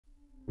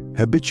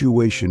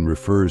Habituation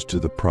refers to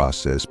the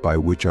process by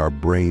which our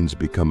brains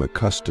become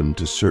accustomed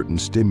to certain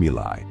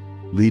stimuli,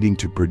 leading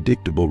to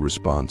predictable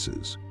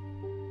responses.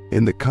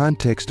 In the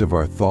context of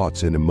our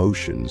thoughts and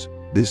emotions,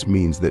 this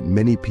means that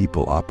many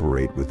people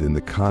operate within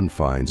the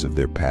confines of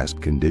their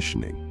past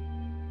conditioning.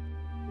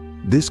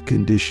 This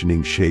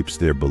conditioning shapes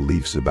their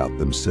beliefs about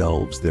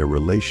themselves, their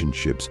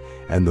relationships,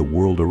 and the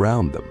world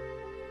around them.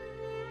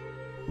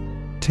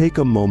 Take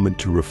a moment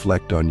to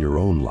reflect on your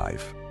own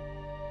life.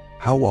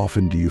 How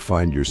often do you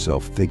find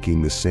yourself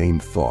thinking the same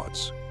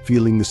thoughts,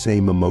 feeling the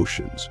same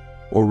emotions,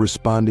 or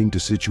responding to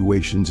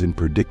situations in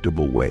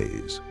predictable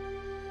ways?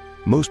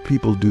 Most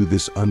people do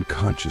this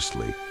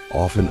unconsciously,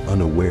 often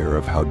unaware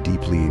of how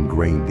deeply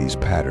ingrained these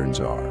patterns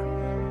are.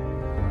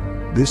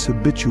 This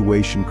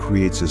habituation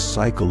creates a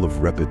cycle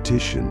of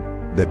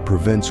repetition that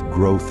prevents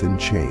growth and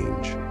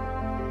change.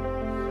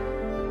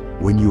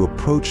 When you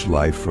approach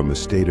life from a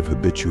state of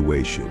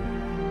habituation,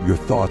 your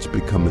thoughts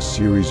become a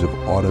series of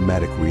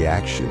automatic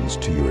reactions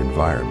to your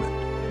environment.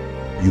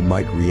 You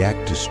might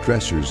react to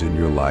stressors in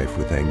your life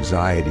with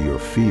anxiety or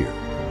fear,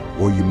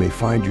 or you may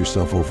find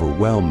yourself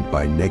overwhelmed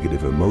by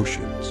negative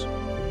emotions.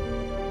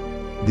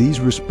 These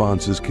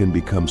responses can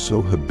become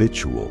so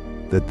habitual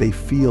that they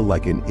feel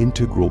like an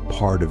integral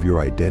part of your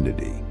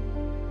identity.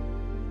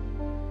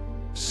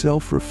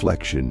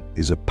 Self-reflection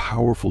is a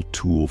powerful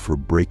tool for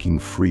breaking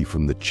free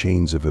from the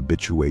chains of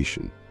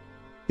habituation.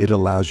 It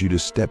allows you to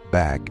step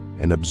back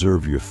and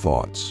observe your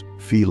thoughts,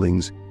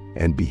 feelings,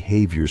 and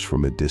behaviors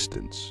from a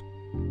distance.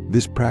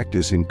 This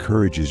practice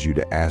encourages you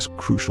to ask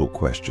crucial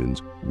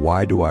questions.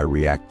 Why do I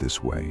react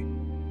this way?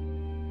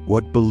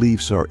 What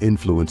beliefs are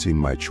influencing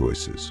my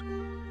choices?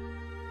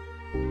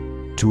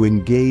 To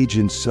engage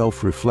in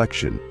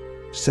self-reflection,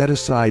 set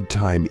aside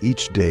time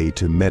each day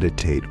to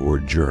meditate or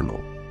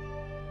journal.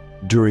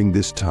 During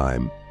this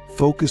time,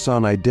 focus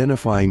on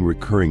identifying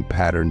recurring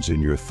patterns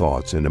in your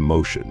thoughts and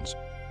emotions.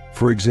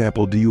 For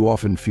example, do you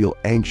often feel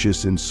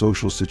anxious in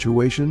social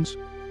situations?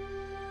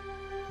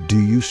 Do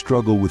you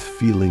struggle with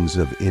feelings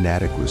of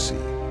inadequacy?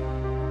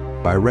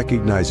 By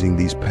recognizing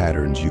these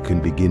patterns, you can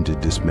begin to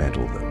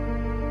dismantle them.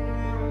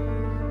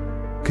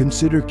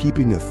 Consider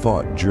keeping a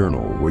thought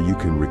journal where you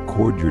can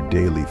record your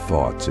daily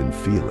thoughts and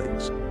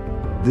feelings.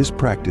 This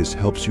practice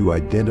helps you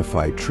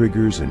identify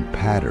triggers and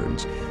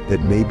patterns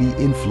that may be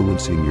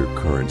influencing your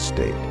current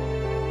state.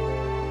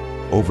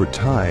 Over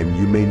time,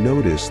 you may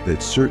notice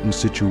that certain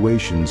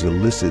situations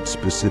elicit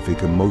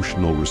specific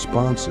emotional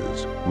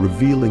responses,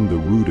 revealing the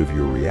root of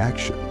your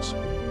reactions.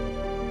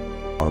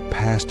 Our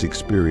past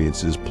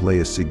experiences play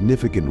a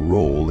significant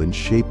role in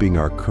shaping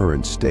our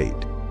current state.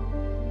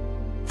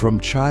 From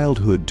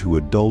childhood to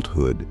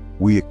adulthood,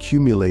 we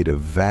accumulate a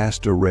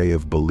vast array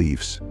of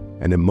beliefs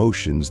and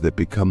emotions that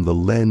become the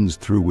lens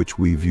through which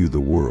we view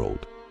the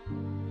world.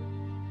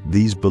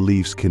 These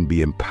beliefs can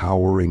be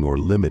empowering or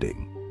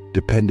limiting,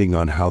 depending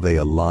on how they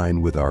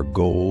align with our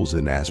goals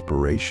and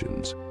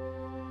aspirations.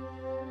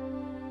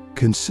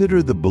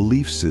 Consider the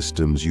belief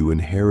systems you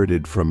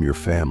inherited from your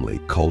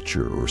family,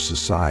 culture, or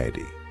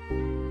society.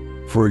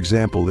 For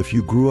example, if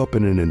you grew up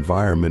in an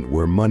environment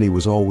where money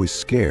was always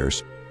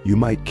scarce, you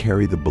might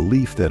carry the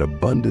belief that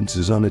abundance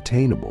is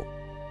unattainable.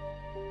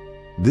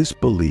 This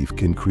belief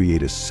can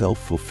create a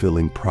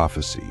self-fulfilling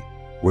prophecy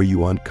where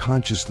you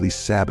unconsciously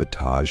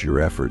sabotage your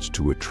efforts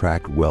to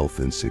attract wealth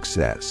and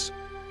success.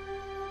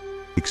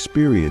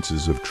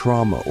 Experiences of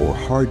trauma or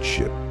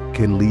hardship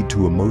can lead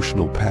to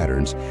emotional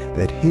patterns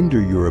that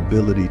hinder your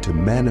ability to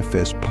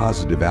manifest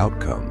positive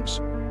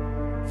outcomes.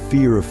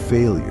 Fear of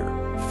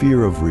failure,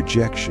 fear of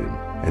rejection,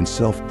 and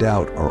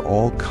self-doubt are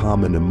all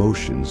common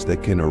emotions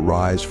that can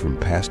arise from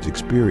past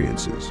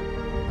experiences.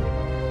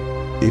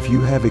 If you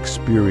have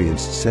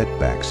experienced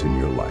setbacks in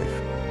your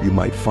life, you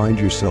might find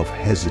yourself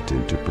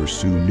hesitant to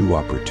pursue new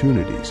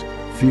opportunities,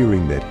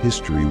 fearing that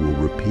history will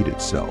repeat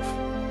itself.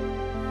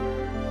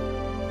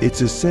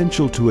 It's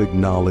essential to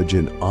acknowledge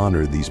and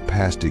honor these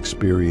past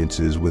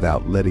experiences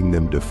without letting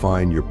them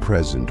define your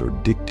present or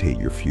dictate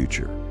your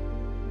future.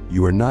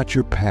 You are not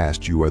your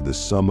past, you are the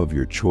sum of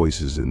your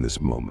choices in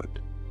this moment.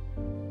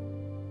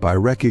 By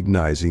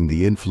recognizing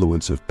the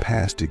influence of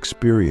past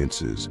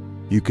experiences,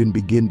 you can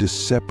begin to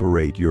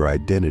separate your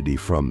identity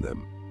from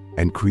them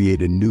and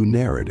create a new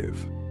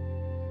narrative.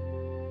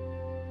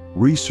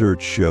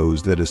 Research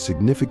shows that a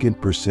significant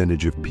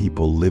percentage of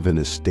people live in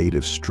a state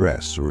of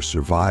stress or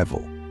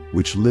survival,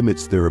 which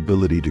limits their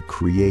ability to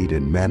create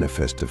and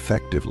manifest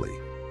effectively.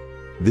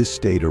 This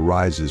state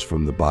arises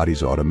from the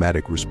body's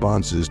automatic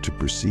responses to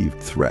perceived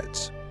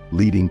threats,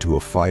 leading to a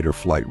fight or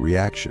flight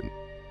reaction.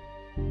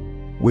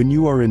 When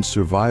you are in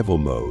survival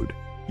mode,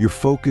 your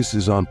focus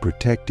is on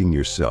protecting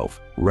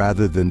yourself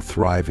rather than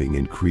thriving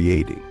and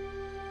creating.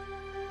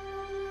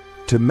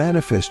 To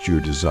manifest your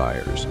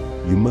desires,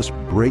 you must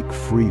break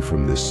free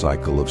from this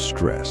cycle of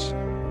stress.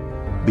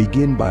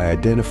 Begin by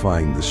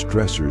identifying the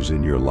stressors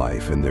in your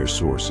life and their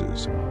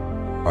sources.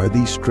 Are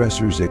these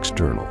stressors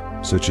external,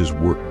 such as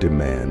work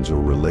demands or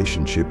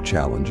relationship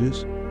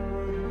challenges?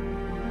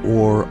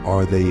 Or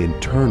are they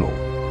internal,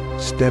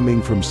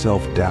 stemming from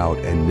self-doubt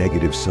and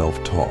negative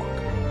self-talk?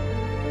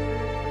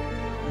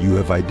 You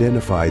have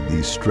identified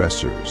these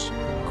stressors.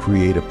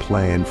 Create a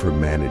plan for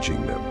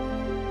managing them.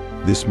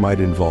 This might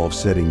involve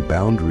setting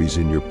boundaries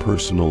in your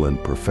personal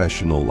and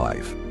professional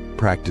life,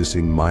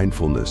 practicing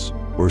mindfulness,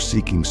 or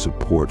seeking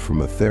support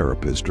from a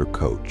therapist or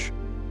coach.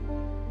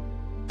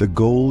 The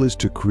goal is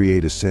to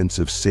create a sense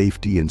of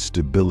safety and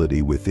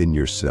stability within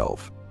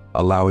yourself,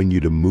 allowing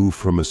you to move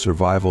from a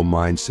survival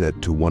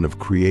mindset to one of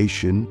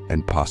creation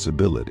and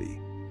possibility.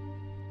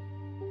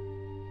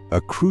 A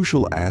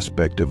crucial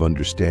aspect of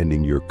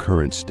understanding your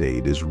current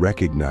state is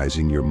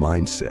recognizing your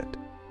mindset.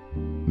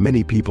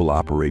 Many people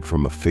operate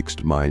from a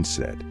fixed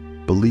mindset,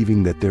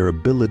 believing that their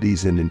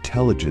abilities and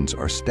intelligence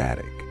are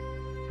static.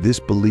 This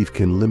belief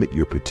can limit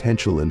your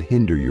potential and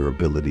hinder your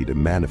ability to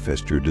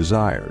manifest your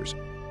desires.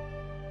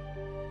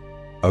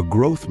 A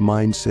growth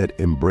mindset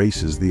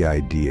embraces the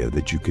idea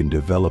that you can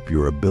develop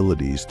your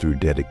abilities through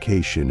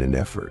dedication and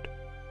effort.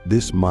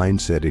 This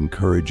mindset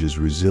encourages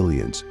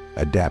resilience,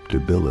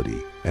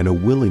 adaptability, and a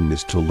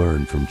willingness to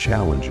learn from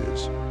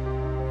challenges.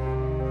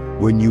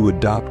 When you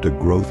adopt a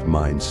growth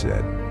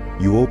mindset,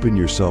 you open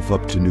yourself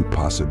up to new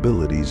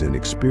possibilities and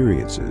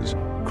experiences,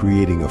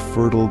 creating a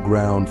fertile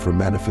ground for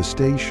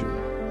manifestation.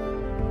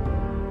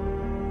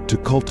 To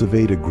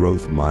cultivate a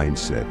growth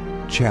mindset,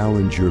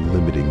 challenge your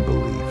limiting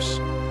beliefs.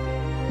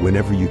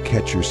 Whenever you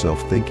catch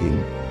yourself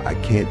thinking, "I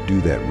can't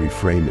do that,"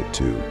 reframe it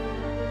to,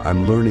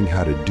 "I'm learning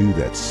how to do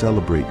that."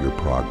 Celebrate your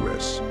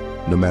progress,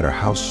 no matter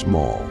how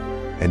small,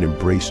 and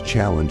embrace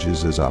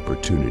challenges as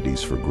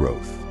opportunities for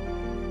growth.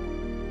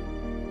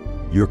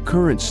 Your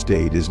current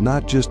state is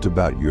not just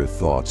about your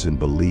thoughts and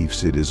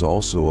beliefs, it is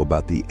also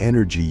about the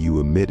energy you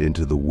emit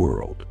into the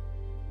world.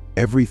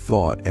 Every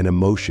thought and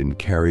emotion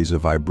carries a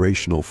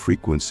vibrational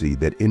frequency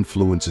that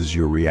influences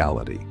your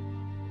reality.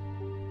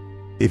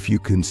 If you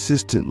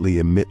consistently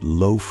emit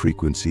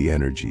low-frequency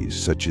energies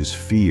such as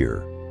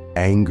fear,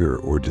 anger,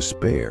 or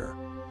despair,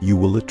 you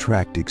will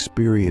attract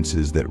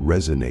experiences that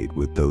resonate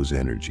with those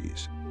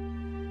energies.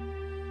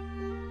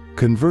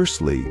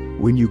 Conversely,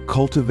 when you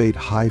cultivate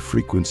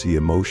high-frequency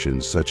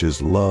emotions such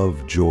as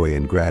love, joy,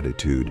 and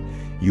gratitude,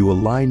 you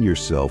align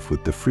yourself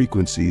with the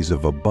frequencies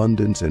of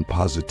abundance and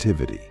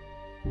positivity.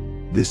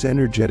 This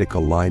energetic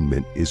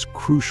alignment is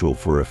crucial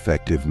for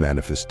effective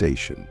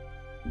manifestation.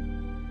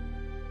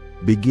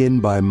 Begin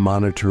by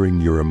monitoring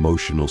your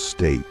emotional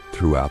state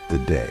throughout the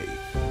day.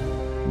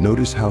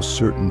 Notice how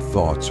certain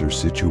thoughts or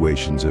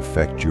situations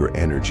affect your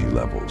energy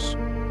levels.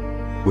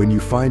 When you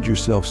find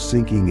yourself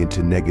sinking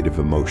into negative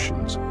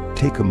emotions,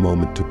 take a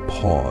moment to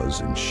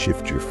pause and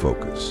shift your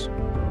focus.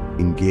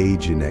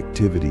 Engage in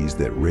activities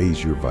that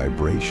raise your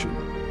vibration,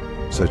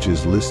 such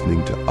as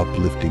listening to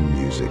uplifting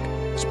music,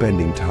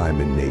 spending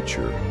time in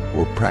nature,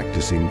 or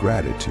practicing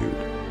gratitude.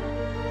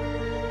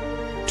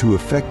 To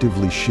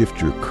effectively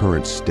shift your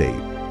current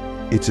state,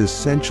 it's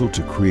essential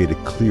to create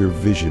a clear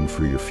vision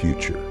for your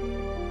future.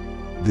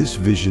 This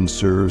vision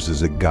serves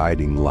as a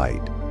guiding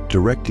light,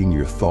 directing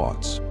your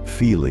thoughts,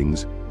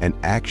 feelings, and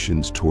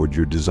actions toward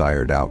your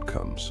desired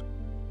outcomes.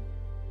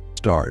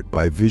 Start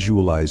by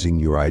visualizing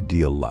your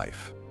ideal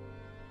life.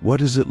 What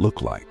does it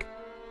look like?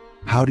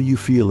 How do you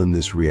feel in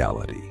this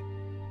reality?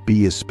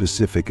 Be as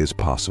specific as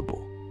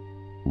possible.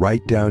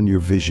 Write down your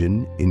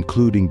vision,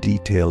 including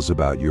details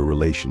about your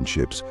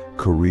relationships,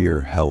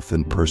 career, health,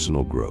 and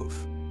personal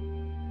growth.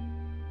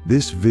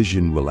 This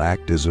vision will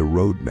act as a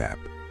roadmap,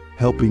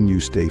 helping you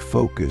stay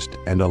focused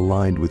and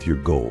aligned with your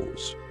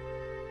goals.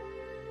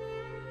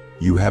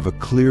 You have a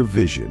clear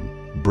vision.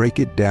 Break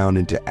it down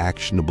into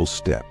actionable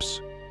steps.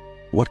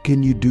 What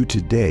can you do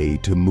today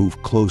to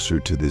move closer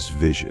to this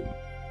vision?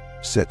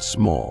 Set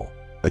small,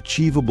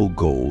 achievable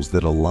goals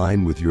that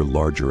align with your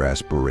larger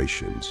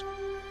aspirations.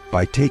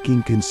 By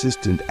taking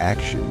consistent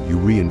action, you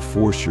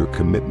reinforce your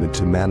commitment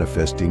to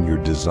manifesting your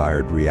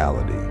desired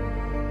reality.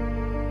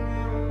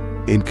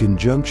 In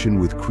conjunction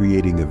with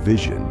creating a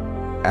vision,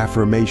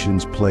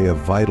 affirmations play a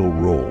vital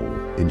role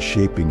in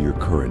shaping your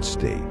current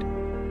state.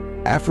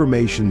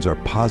 Affirmations are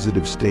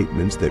positive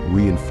statements that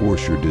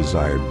reinforce your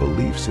desired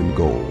beliefs and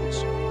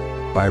goals.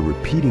 By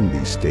repeating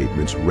these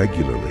statements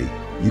regularly,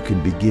 you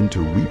can begin to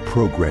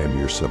reprogram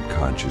your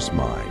subconscious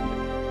mind.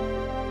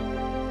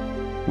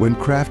 When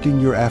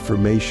crafting your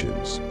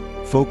affirmations,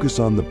 focus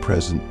on the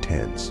present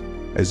tense,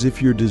 as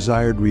if your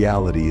desired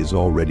reality is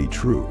already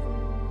true.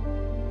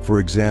 For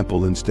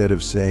example, instead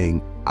of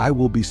saying, "I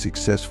will be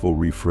successful,"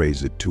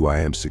 rephrase it to "I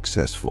am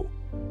successful."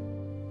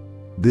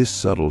 This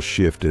subtle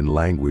shift in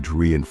language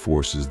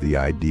reinforces the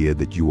idea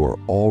that you are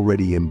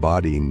already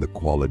embodying the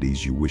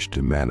qualities you wish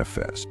to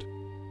manifest.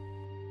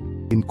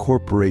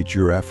 Incorporate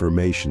your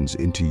affirmations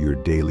into your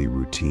daily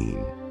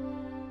routine.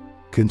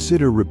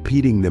 Consider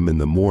repeating them in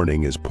the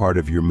morning as part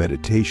of your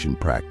meditation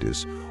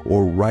practice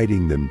or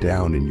writing them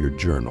down in your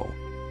journal.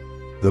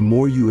 The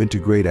more you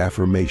integrate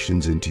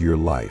affirmations into your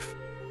life,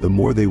 the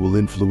more they will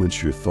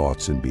influence your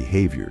thoughts and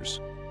behaviors.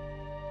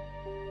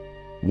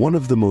 One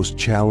of the most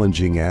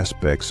challenging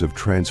aspects of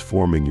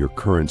transforming your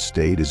current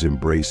state is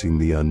embracing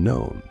the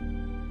unknown.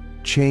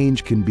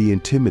 Change can be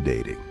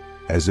intimidating,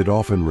 as it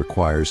often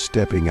requires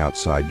stepping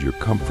outside your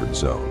comfort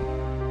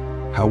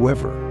zone.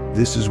 However,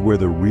 This is where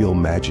the real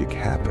magic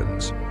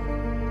happens.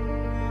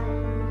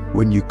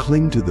 When you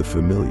cling to the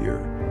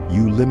familiar,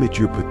 you limit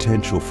your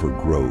potential for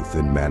growth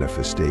and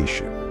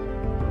manifestation.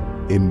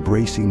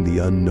 Embracing the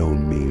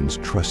unknown means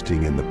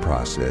trusting in the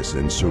process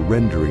and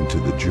surrendering to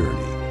the journey.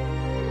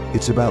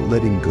 It's about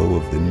letting go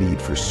of the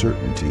need for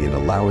certainty and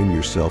allowing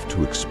yourself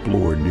to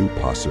explore new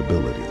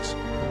possibilities.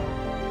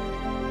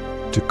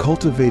 To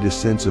cultivate a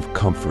sense of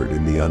comfort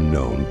in the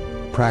unknown,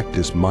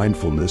 practice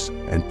mindfulness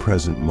and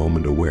present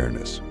moment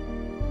awareness.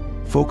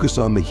 Focus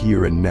on the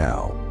here and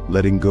now,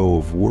 letting go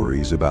of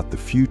worries about the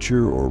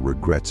future or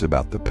regrets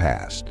about the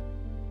past.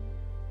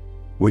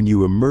 When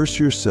you immerse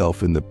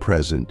yourself in the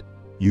present,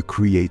 you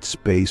create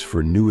space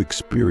for new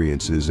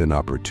experiences and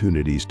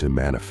opportunities to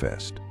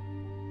manifest.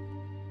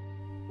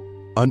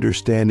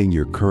 Understanding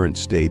your current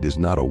state is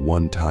not a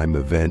one-time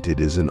event, it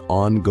is an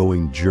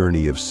ongoing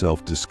journey of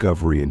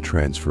self-discovery and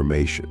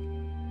transformation.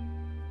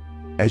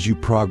 As you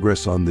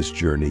progress on this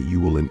journey, you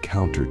will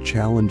encounter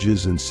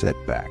challenges and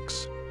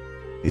setbacks.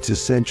 It's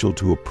essential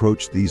to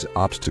approach these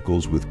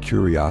obstacles with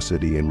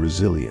curiosity and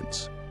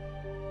resilience.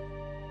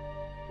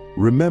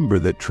 Remember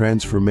that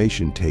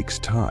transformation takes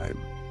time.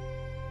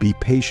 Be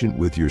patient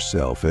with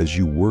yourself as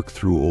you work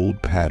through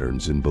old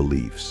patterns and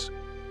beliefs.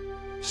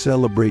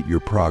 Celebrate your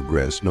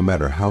progress, no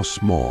matter how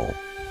small,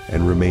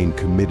 and remain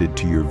committed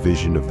to your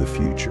vision of the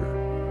future.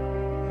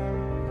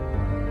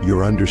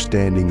 Your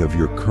understanding of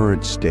your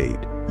current state,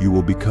 you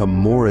will become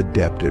more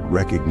adept at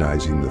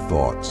recognizing the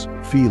thoughts,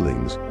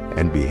 feelings,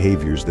 and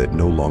behaviors that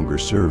no longer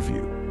serve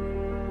you.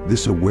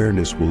 This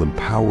awareness will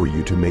empower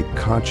you to make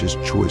conscious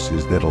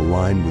choices that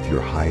align with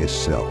your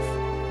highest self.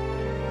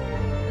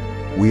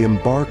 We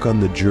embark on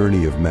the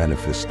journey of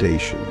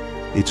manifestation.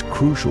 It's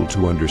crucial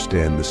to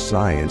understand the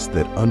science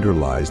that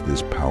underlies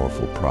this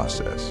powerful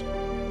process.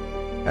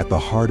 At the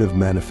heart of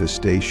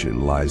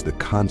manifestation lies the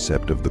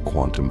concept of the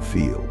quantum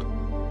field.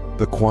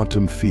 The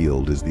quantum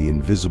field is the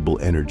invisible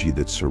energy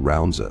that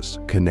surrounds us,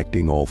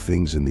 connecting all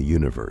things in the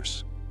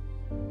universe.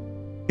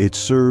 It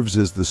serves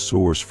as the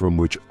source from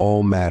which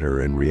all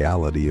matter and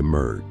reality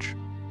emerge.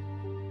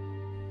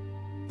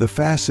 The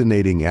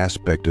fascinating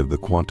aspect of the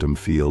quantum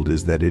field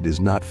is that it is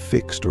not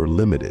fixed or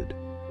limited.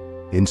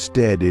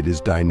 Instead, it is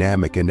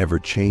dynamic and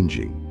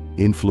ever-changing,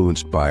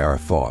 influenced by our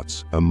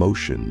thoughts,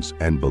 emotions,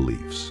 and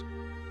beliefs.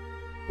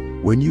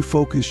 When you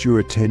focus your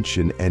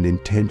attention and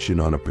intention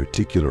on a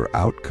particular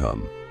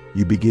outcome,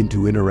 you begin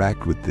to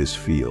interact with this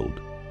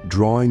field,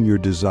 drawing your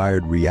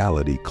desired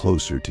reality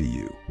closer to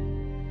you.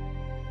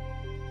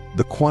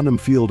 The quantum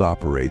field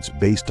operates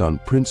based on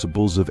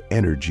principles of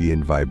energy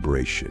and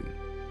vibration.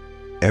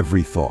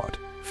 Every thought,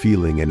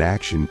 feeling, and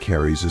action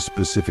carries a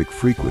specific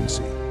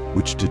frequency,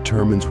 which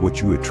determines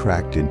what you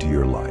attract into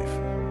your life.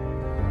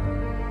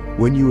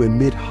 When you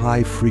emit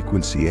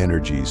high-frequency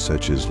energies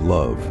such as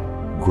love,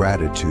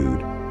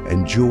 gratitude,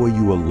 and joy,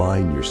 you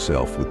align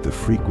yourself with the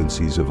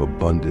frequencies of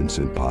abundance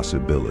and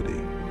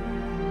possibility.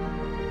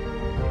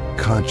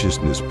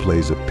 Consciousness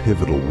plays a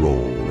pivotal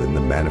role in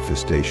the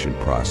manifestation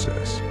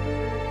process.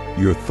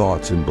 Your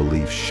thoughts and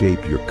beliefs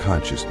shape your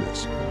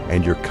consciousness,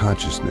 and your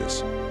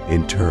consciousness,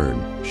 in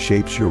turn,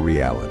 shapes your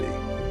reality.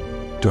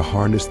 To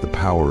harness the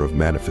power of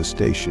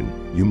manifestation,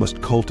 you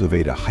must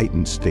cultivate a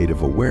heightened state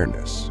of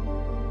awareness.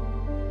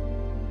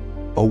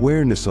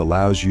 Awareness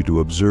allows you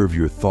to observe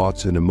your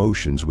thoughts and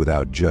emotions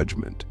without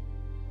judgment.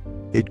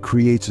 It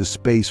creates a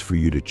space for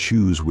you to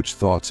choose which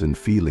thoughts and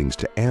feelings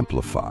to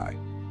amplify.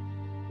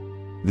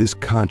 This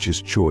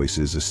conscious choice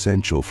is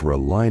essential for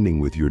aligning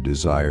with your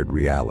desired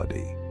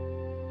reality.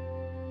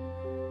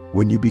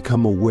 When you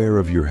become aware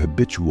of your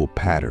habitual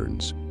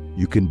patterns,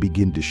 you can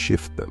begin to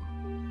shift them.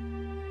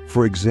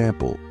 For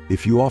example,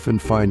 if you often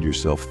find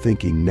yourself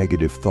thinking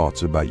negative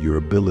thoughts about your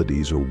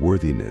abilities or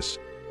worthiness,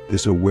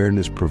 this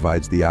awareness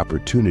provides the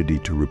opportunity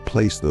to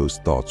replace those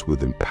thoughts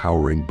with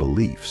empowering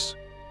beliefs.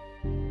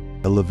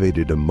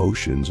 Elevated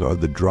emotions are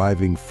the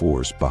driving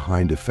force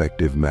behind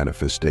effective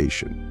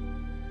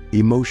manifestation.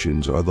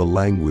 Emotions are the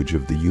language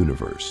of the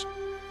universe,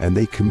 and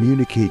they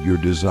communicate your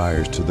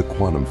desires to the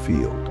quantum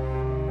field.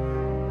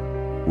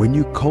 When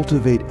you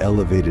cultivate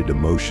elevated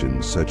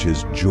emotions such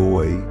as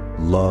joy,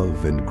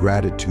 love, and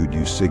gratitude,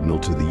 you signal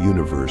to the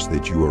universe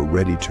that you are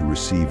ready to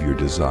receive your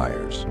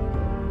desires.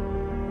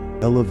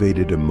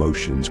 Elevated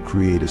emotions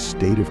create a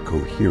state of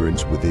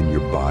coherence within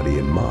your body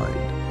and mind.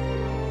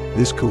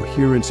 This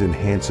coherence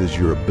enhances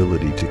your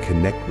ability to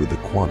connect with the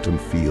quantum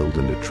field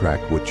and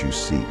attract what you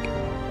seek.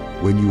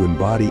 When you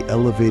embody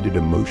elevated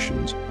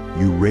emotions,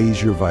 you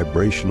raise your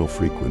vibrational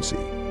frequency,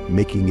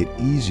 making it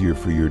easier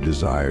for your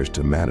desires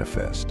to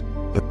manifest.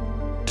 But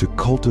to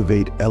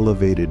cultivate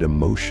elevated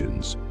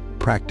emotions,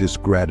 practice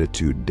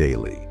gratitude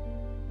daily.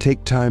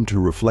 Take time to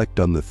reflect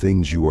on the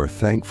things you are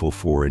thankful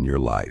for in your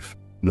life,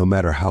 no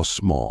matter how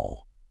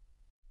small.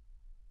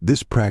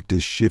 This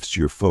practice shifts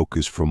your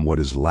focus from what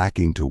is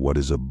lacking to what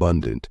is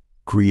abundant,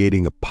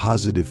 creating a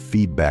positive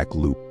feedback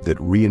loop that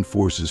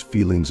reinforces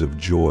feelings of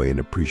joy and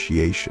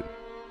appreciation.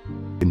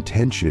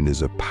 Intention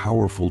is a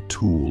powerful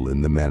tool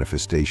in the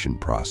manifestation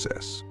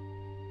process.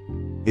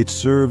 It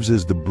serves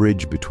as the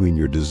bridge between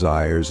your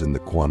desires and the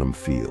quantum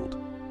field.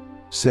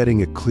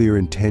 Setting a clear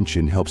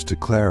intention helps to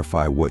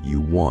clarify what you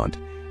want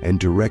and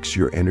directs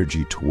your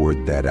energy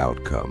toward that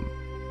outcome.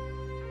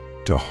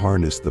 To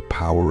harness the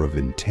power of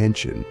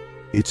intention,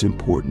 it's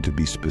important to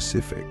be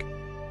specific.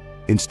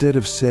 Instead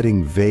of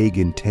setting vague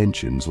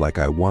intentions like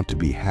 "I want to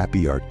be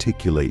happy,"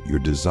 articulate your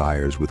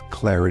desires with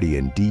clarity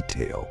and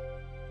detail.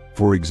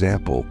 For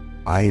example,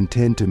 "I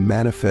intend to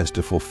manifest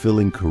a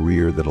fulfilling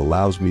career that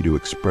allows me to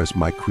express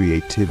my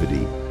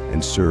creativity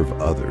and serve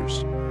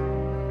others."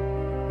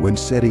 When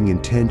setting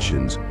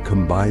intentions,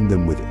 combine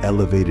them with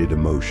elevated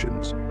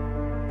emotions.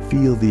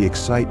 Feel the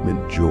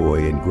excitement,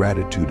 joy, and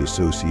gratitude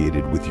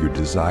associated with your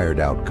desired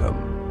outcome,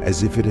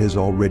 as if it has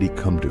already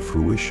come to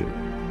fruition.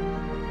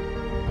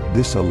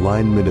 This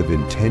alignment of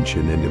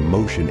intention and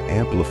emotion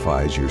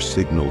amplifies your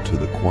signal to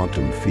the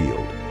quantum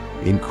field,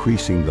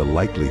 increasing the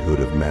likelihood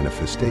of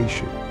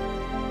manifestation.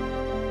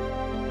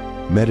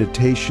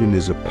 Meditation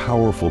is a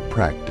powerful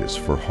practice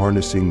for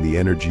harnessing the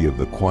energy of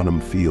the quantum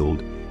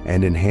field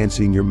and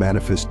enhancing your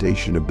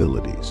manifestation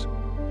abilities.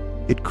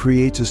 It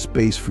creates a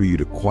space for you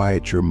to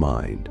quiet your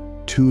mind,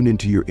 tune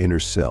into your inner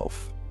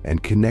self,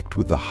 and connect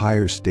with the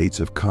higher states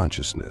of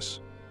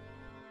consciousness.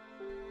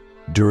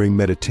 During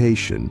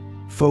meditation,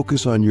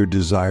 focus on your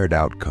desired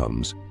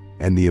outcomes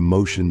and the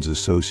emotions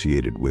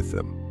associated with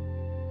them.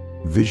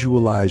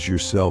 Visualize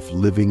yourself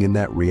living in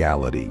that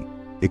reality,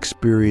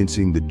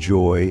 experiencing the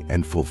joy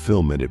and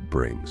fulfillment it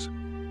brings.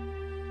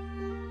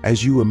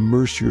 As you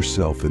immerse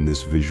yourself in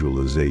this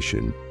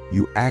visualization,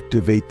 you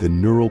activate the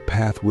neural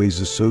pathways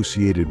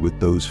associated with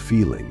those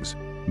feelings,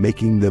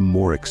 making them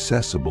more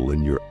accessible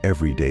in your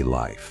everyday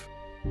life.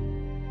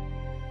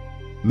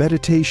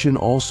 Meditation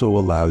also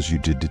allows you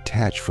to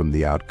detach from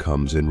the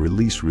outcomes and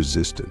release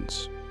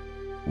resistance.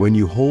 When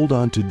you hold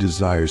on to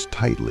desires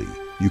tightly,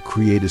 you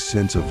create a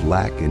sense of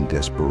lack and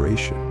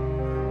desperation.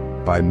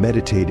 By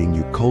meditating,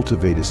 you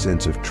cultivate a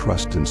sense of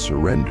trust and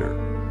surrender,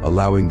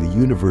 allowing the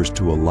universe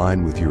to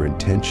align with your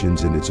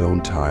intentions in its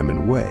own time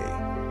and way.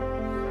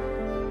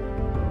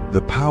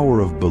 The power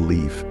of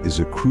belief is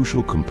a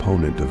crucial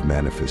component of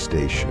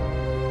manifestation.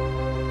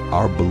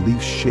 Our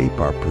beliefs shape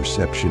our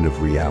perception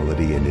of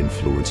reality and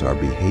influence our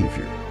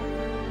behavior.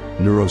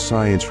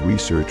 Neuroscience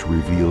research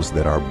reveals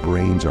that our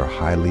brains are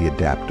highly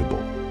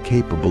adaptable,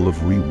 capable of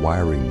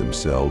rewiring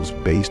themselves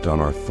based on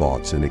our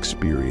thoughts and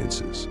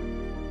experiences.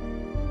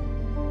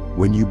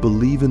 When you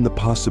believe in the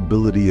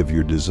possibility of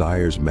your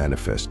desires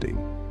manifesting,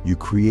 you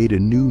create a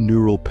new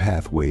neural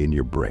pathway in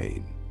your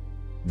brain.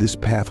 This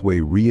pathway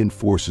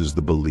reinforces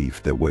the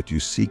belief that what you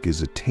seek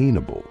is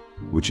attainable,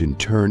 which in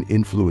turn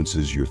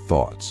influences your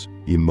thoughts,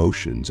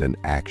 emotions, and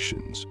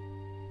actions.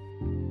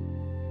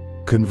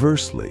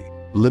 Conversely,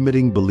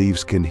 limiting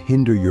beliefs can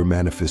hinder your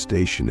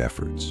manifestation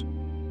efforts.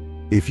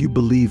 If you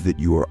believe that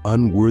you are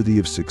unworthy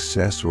of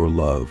success or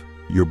love,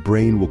 your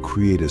brain will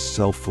create a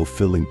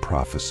self-fulfilling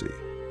prophecy.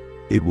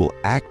 It will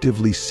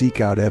actively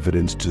seek out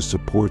evidence to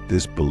support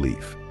this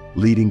belief,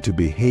 leading to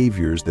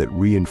behaviors that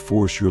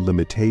reinforce your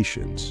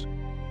limitations.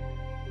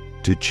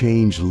 To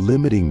change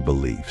limiting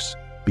beliefs,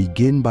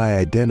 begin by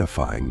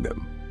identifying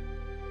them.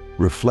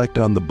 Reflect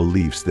on the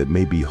beliefs that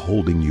may be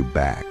holding you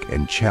back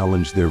and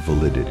challenge their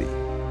validity.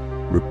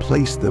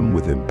 Replace them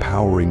with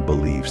empowering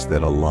beliefs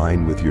that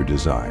align with your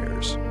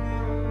desires.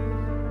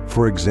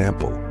 For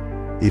example,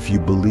 if you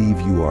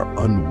believe you are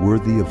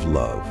unworthy of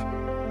love,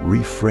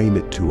 reframe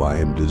it to "I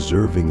am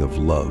deserving of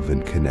love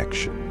and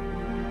connection."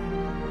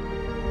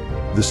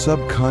 The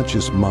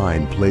subconscious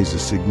mind plays a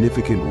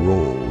significant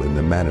role in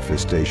the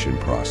manifestation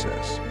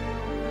process.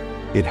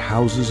 It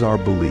houses our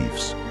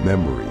beliefs,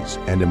 memories,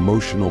 and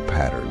emotional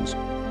patterns,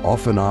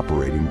 often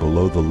operating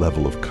below the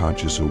level of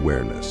conscious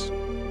awareness.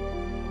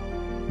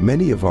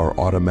 Many of our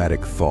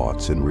automatic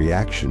thoughts and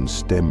reactions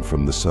stem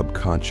from the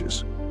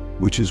subconscious,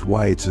 which is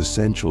why it's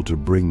essential to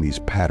bring these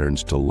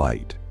patterns to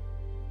light.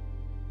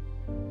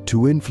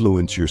 To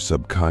influence your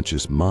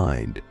subconscious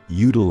mind,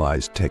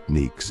 utilize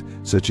techniques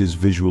such as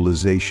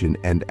visualization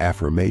and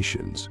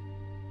affirmations.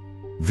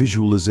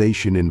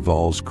 Visualization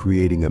involves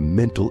creating a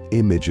mental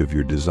image of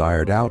your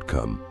desired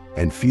outcome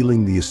and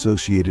feeling the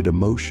associated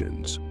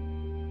emotions.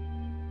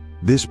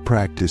 This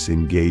practice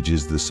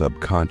engages the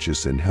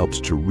subconscious and helps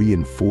to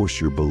reinforce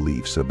your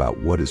beliefs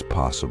about what is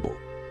possible.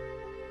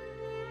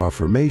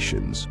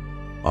 Affirmations,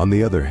 on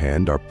the other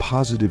hand, are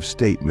positive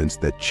statements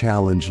that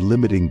challenge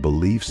limiting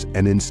beliefs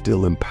and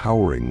instill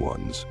empowering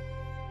ones.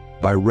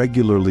 By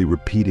regularly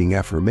repeating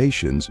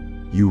affirmations,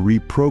 you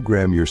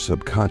reprogram your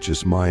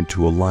subconscious mind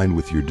to align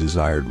with your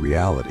desired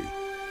reality.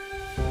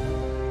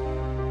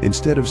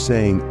 Instead of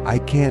saying, "I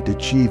can't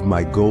achieve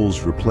my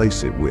goals,"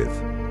 replace it with,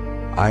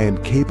 "I am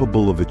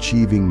capable of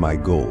achieving my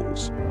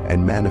goals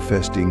and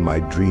manifesting my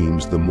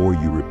dreams." The more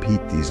you repeat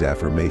these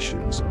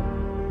affirmations,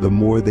 the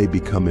more they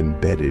become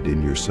embedded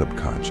in your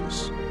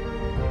subconscious.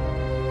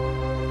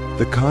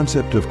 The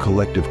concept of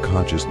collective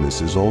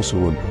consciousness is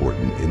also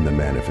important in the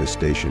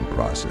manifestation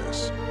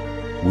process.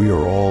 We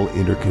are all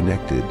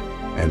interconnected,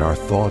 and our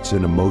thoughts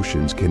and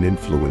emotions can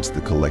influence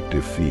the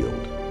collective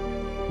field.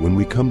 When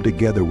we come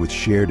together with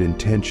shared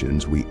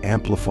intentions, we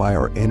amplify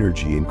our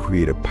energy and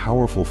create a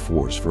powerful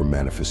force for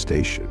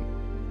manifestation.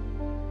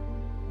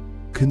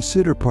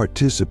 Consider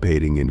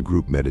participating in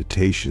group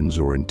meditations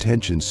or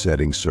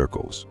intention-setting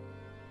circles.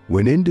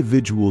 When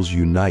individuals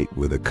unite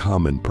with a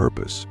common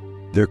purpose,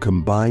 their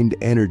combined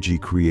energy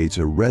creates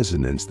a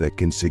resonance that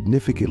can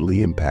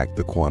significantly impact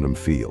the quantum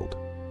field.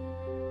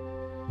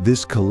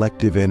 This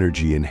collective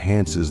energy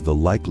enhances the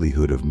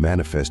likelihood of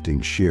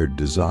manifesting shared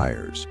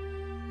desires.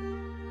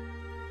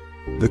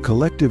 The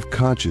collective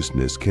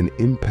consciousness can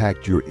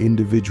impact your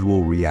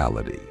individual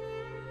reality.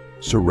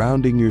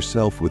 Surrounding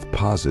yourself with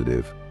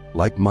positive,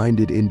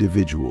 like-minded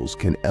individuals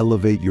can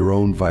elevate your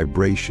own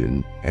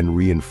vibration and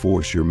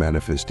reinforce your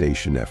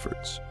manifestation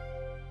efforts.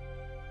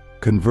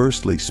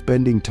 Conversely,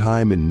 spending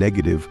time in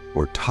negative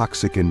or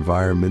toxic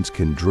environments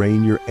can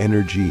drain your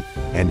energy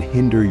and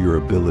hinder your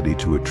ability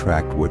to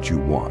attract what you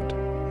want.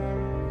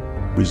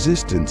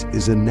 Resistance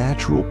is a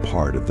natural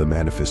part of the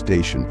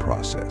manifestation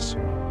process.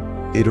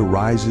 It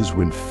arises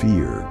when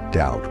fear,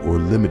 doubt, or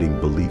limiting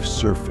beliefs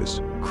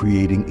surface,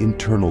 creating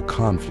internal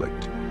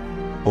conflict.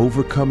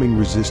 Overcoming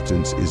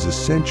resistance is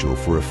essential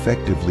for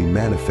effectively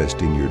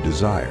manifesting your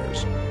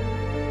desires.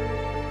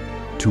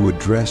 To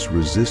address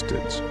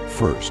resistance,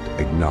 first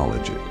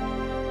acknowledge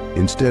it.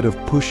 Instead of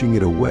pushing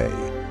it away,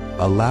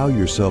 allow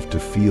yourself to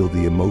feel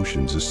the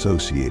emotions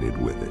associated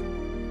with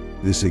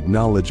it. This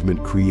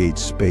acknowledgement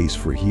creates space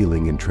for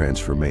healing and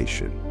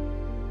transformation.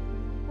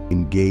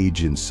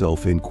 Engage in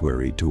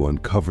self-inquiry to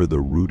uncover the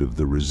root of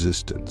the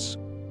resistance.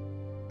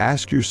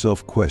 Ask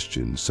yourself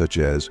questions such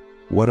as,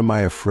 what am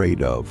I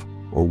afraid of?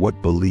 Or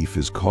what belief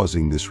is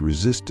causing this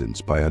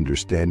resistance? By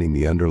understanding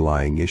the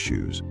underlying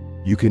issues,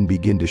 you can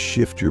begin to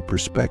shift your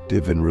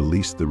perspective and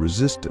release the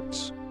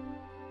resistance.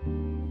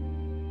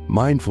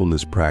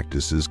 Mindfulness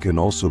practices can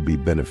also be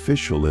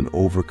beneficial in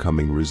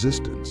overcoming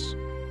resistance.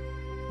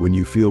 When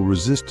you feel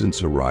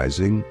resistance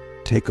arising,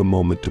 take a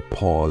moment to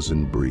pause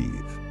and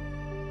breathe.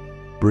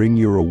 Bring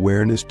your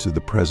awareness to the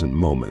present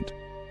moment,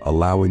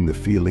 allowing the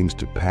feelings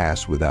to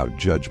pass without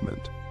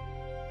judgment.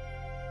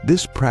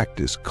 This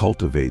practice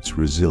cultivates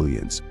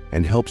resilience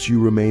and helps you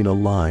remain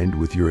aligned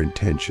with your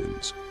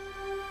intentions.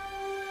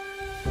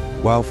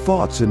 While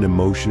thoughts and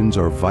emotions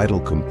are vital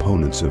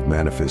components of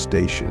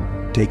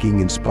manifestation,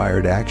 taking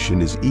inspired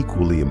action is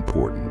equally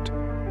important.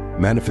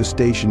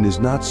 Manifestation is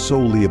not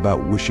solely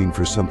about wishing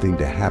for something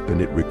to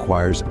happen. It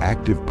requires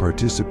active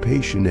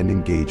participation and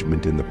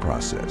engagement in the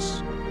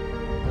process.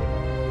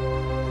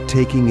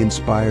 Taking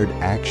inspired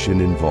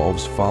action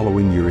involves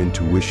following your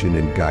intuition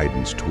and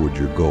guidance toward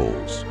your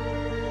goals.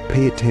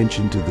 Pay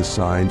attention to the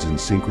signs and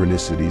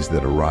synchronicities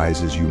that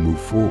arise as you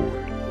move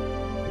forward.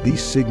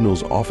 These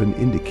signals often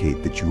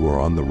indicate that you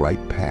are on the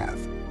right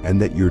path and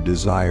that your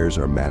desires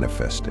are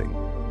manifesting.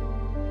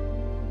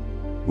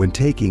 When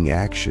taking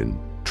action,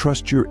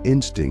 trust your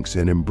instincts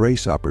and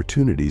embrace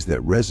opportunities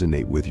that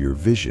resonate with your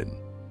vision.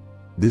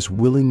 This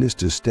willingness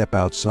to step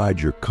outside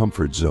your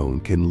comfort zone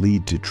can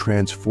lead to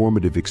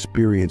transformative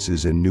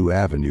experiences and new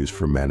avenues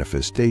for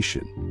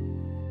manifestation.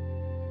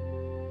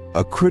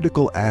 A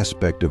critical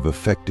aspect of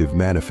effective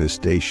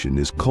manifestation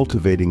is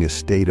cultivating a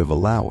state of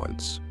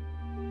allowance.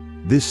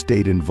 This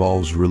state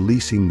involves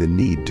releasing the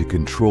need to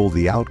control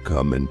the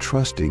outcome and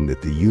trusting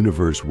that the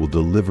universe will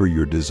deliver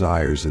your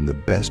desires in the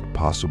best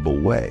possible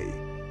way.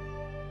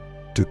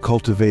 To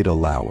cultivate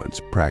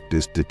allowance,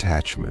 practice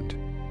detachment.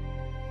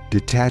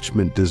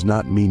 Detachment does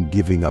not mean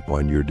giving up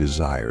on your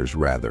desires.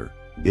 Rather,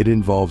 it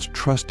involves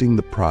trusting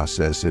the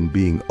process and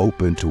being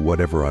open to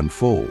whatever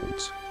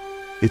unfolds.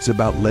 It's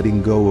about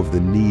letting go of the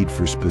need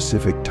for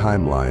specific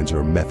timelines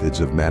or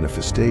methods of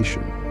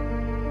manifestation.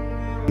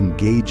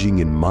 Engaging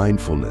in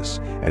mindfulness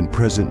and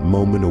present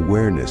moment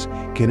awareness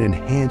can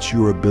enhance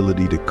your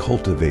ability to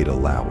cultivate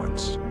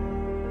allowance.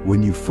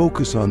 When you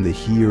focus on the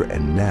here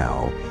and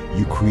now,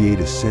 you create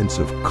a sense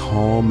of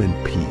calm and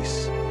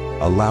peace,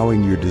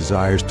 allowing your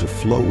desires to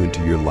flow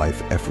into your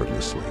life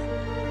effortlessly.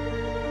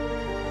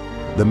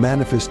 The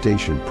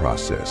manifestation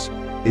process.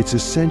 It's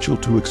essential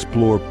to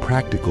explore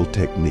practical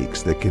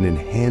techniques that can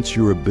enhance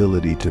your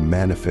ability to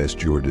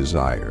manifest your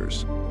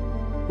desires.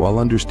 While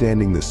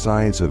understanding the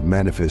science of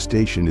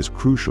manifestation is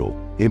crucial,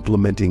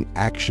 implementing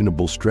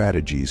actionable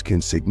strategies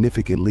can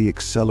significantly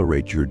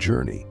accelerate your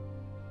journey.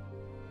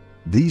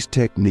 These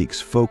techniques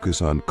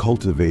focus on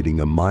cultivating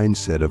a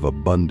mindset of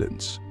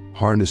abundance,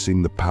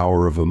 harnessing the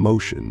power of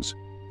emotions,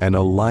 and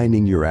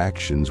aligning your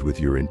actions with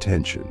your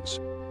intentions.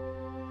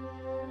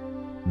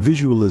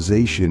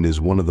 Visualization is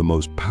one of the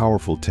most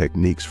powerful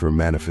techniques for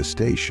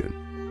manifestation.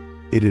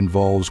 It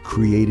involves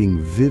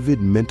creating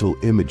vivid mental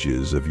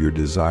images of your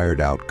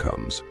desired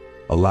outcomes,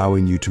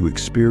 allowing you to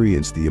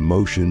experience the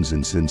emotions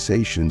and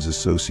sensations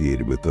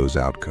associated with those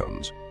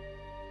outcomes.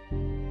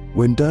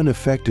 When done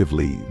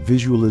effectively,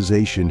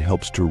 visualization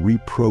helps to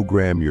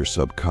reprogram your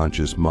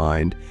subconscious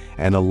mind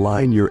and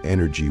align your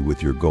energy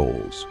with your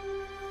goals.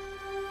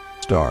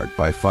 Start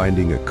by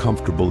finding a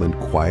comfortable and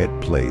quiet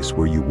place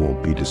where you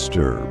won't be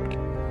disturbed.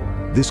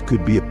 This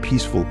could be a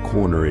peaceful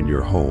corner in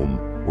your home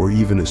or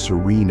even a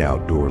serene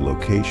outdoor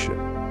location.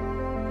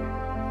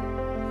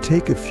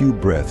 Take a few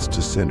breaths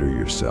to center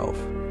yourself.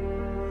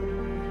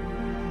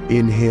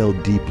 Inhale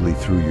deeply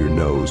through your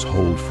nose,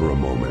 hold for a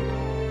moment,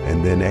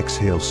 and then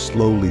exhale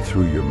slowly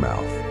through your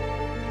mouth.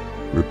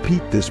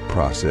 Repeat this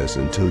process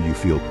until you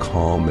feel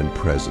calm and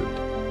present.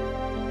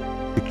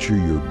 Picture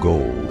your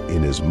goal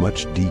in as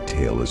much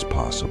detail as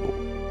possible.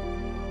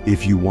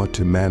 If you want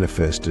to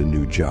manifest a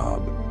new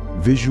job,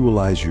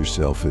 visualize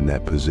yourself in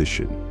that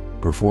position,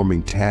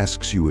 performing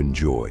tasks you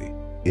enjoy,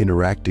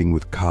 interacting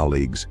with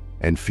colleagues,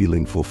 and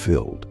feeling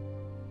fulfilled.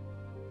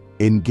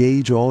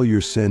 Engage all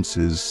your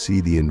senses, see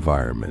the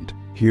environment,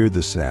 hear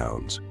the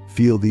sounds,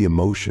 feel the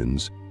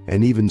emotions,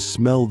 and even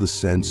smell the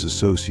scents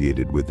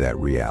associated with that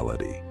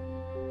reality.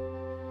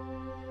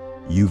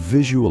 You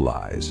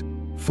visualize,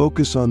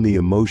 focus on the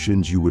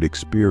emotions you would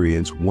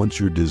experience once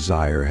your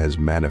desire has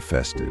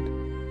manifested.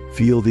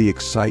 Feel the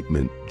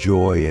excitement,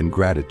 joy, and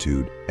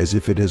gratitude as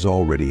if it has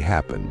already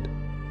happened.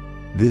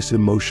 This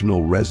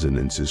emotional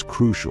resonance is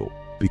crucial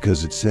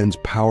because it sends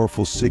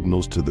powerful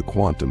signals to the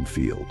quantum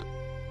field.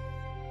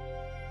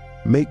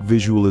 Make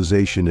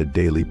visualization a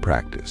daily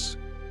practice.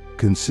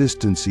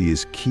 Consistency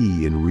is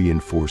key in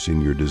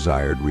reinforcing your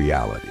desired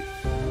reality.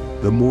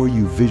 The more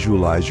you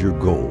visualize your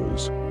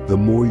goals, the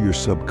more your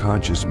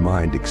subconscious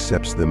mind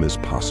accepts them as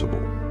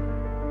possible.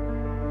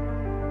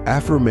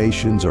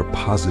 Affirmations are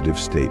positive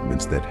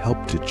statements that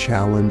help to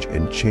challenge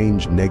and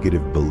change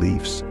negative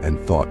beliefs and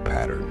thought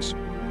patterns.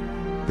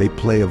 They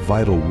play a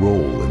vital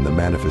role in the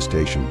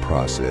manifestation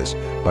process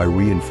by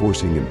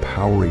reinforcing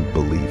empowering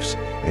beliefs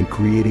and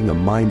creating a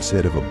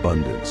mindset of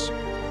abundance.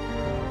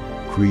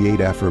 Create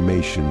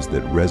affirmations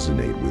that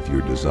resonate with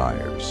your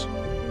desires.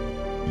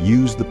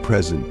 Use the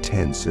present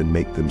tense and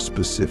make them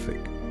specific.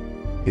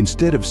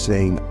 Instead of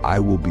saying, "I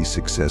will be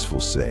successful,"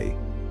 say,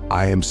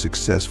 "I am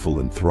successful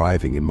and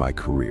thriving in my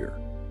career."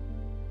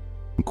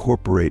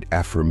 Incorporate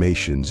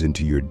affirmations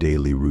into your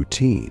daily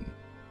routine.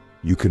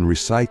 You can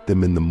recite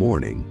them in the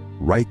morning,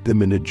 write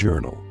them in a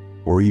journal,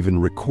 or even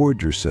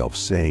record yourself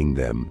saying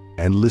them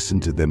and listen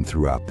to them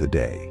throughout the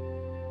day.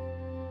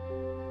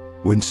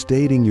 When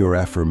stating your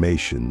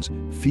affirmations,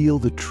 feel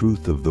the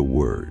truth of the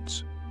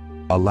words.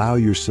 Allow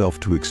yourself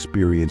to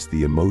experience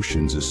the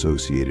emotions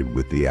associated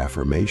with the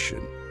affirmation.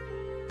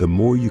 The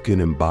more you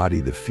can embody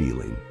the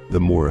feeling, the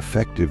more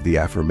effective the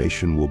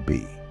affirmation will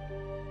be.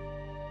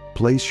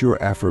 Place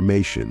your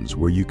affirmations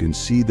where you can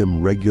see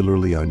them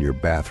regularly on your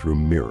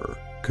bathroom mirror,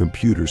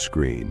 computer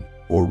screen,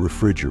 or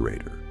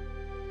refrigerator.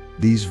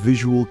 These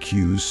visual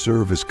cues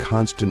serve as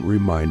constant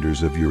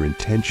reminders of your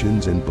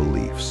intentions and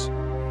beliefs.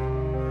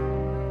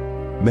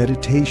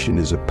 Meditation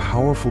is a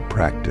powerful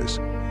practice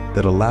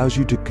that allows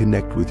you to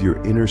connect with your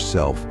inner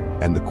self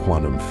and the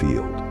quantum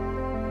field.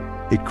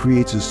 It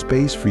creates a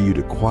space for you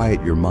to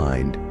quiet your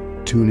mind,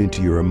 tune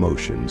into your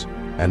emotions,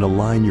 and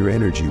align your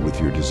energy with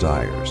your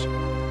desires.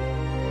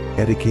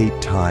 Dedicate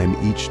time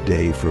each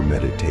day for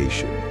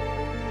meditation.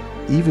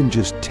 Even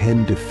just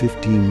 10 to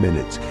 15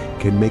 minutes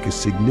can make a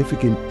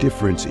significant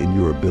difference in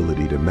your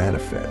ability to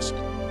manifest.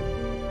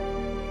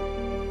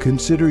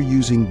 Consider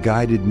using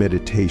guided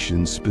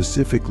meditations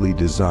specifically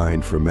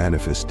designed for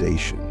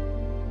manifestation.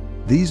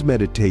 These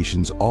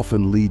meditations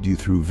often lead you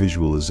through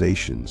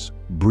visualizations,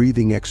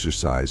 breathing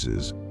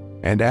exercises,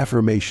 and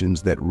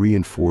affirmations that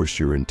reinforce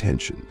your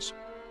intentions.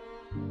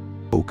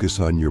 Focus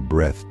on your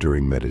breath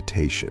during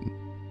meditation.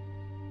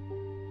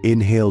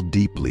 Inhale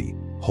deeply,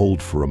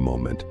 hold for a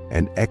moment,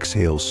 and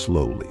exhale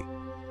slowly.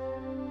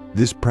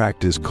 This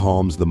practice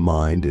calms the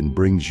mind and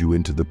brings you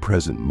into the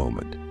present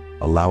moment,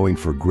 allowing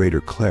for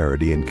greater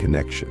clarity and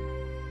connection.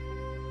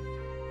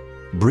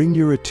 Bring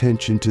your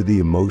attention to the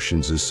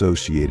emotions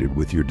associated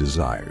with your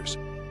desires.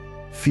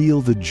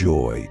 Feel the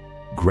joy,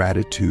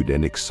 gratitude,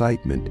 and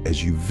excitement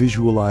as you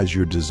visualize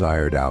your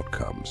desired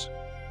outcomes.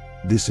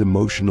 This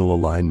emotional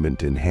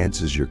alignment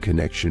enhances your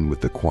connection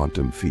with the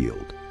quantum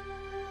field.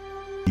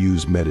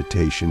 Use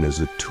meditation as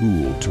a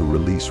tool to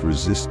release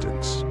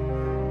resistance.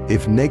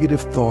 If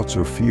negative thoughts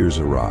or fears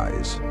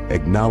arise,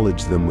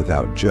 acknowledge them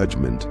without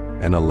judgment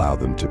and allow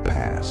them to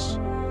pass.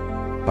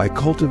 By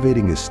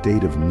cultivating a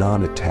state of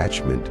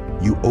non-attachment,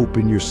 you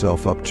open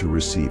yourself up to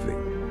receiving.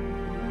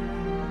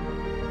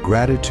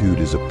 Gratitude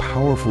is a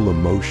powerful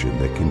emotion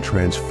that can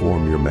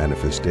transform your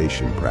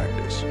manifestation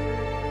practice.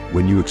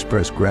 When you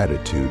express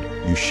gratitude,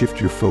 you shift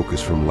your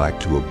focus from lack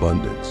to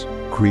abundance,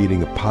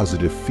 creating a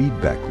positive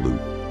feedback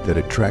loop that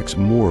attracts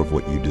more of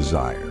what you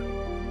desire.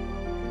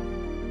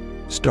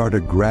 Start a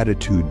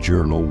gratitude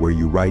journal where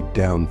you write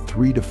down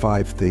 3 to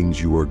 5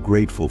 things you are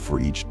grateful for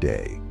each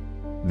day.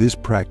 This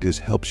practice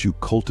helps you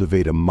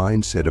cultivate a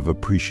mindset of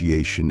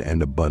appreciation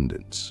and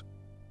abundance.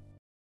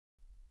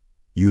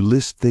 You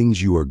list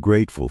things you are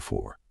grateful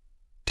for.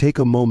 Take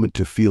a moment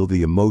to feel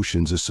the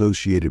emotions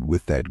associated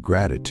with that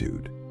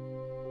gratitude.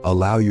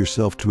 Allow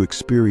yourself to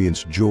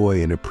experience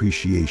joy and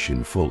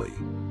appreciation fully.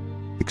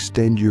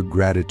 Extend your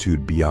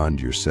gratitude beyond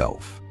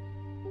yourself.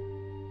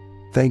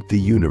 Thank the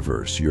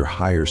universe, your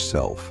higher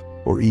self,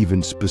 or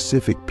even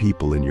specific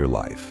people in your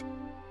life.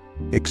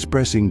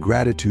 Expressing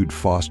gratitude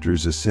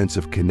fosters a sense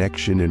of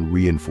connection and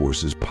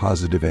reinforces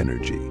positive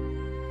energy.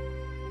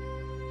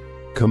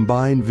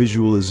 Combine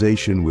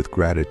visualization with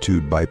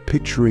gratitude by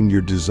picturing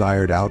your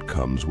desired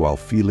outcomes while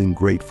feeling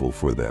grateful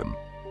for them.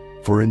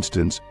 For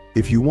instance,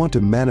 if you want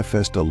to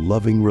manifest a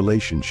loving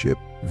relationship,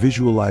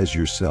 visualize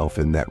yourself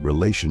in that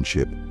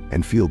relationship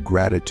and feel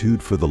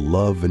gratitude for the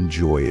love and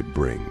joy it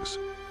brings.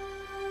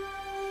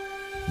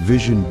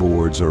 Vision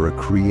boards are a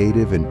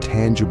creative and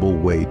tangible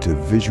way to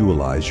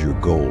visualize your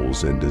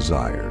goals and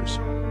desires.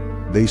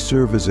 They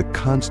serve as a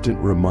constant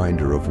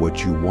reminder of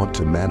what you want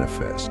to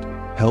manifest,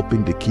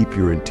 helping to keep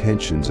your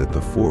intentions at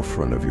the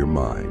forefront of your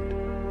mind.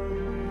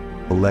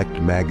 Select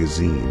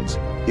magazines,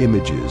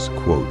 images,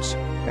 quotes,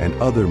 and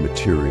other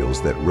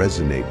materials that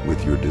resonate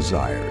with your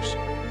desires.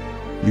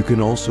 You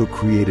can also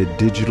create a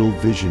digital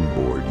vision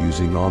board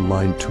using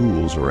online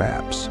tools or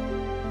apps.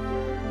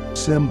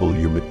 Assemble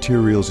your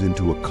materials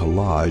into a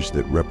collage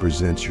that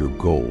represents your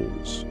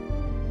goals.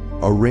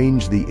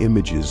 Arrange the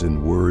images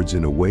and words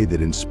in a way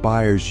that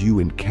inspires you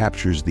and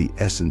captures the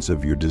essence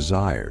of your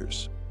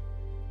desires.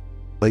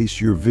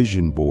 Place your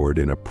vision board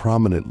in a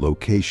prominent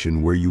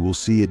location where you will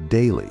see it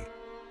daily.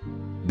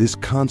 This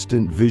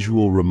constant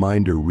visual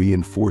reminder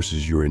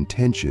reinforces your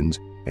intentions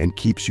and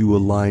keeps you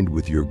aligned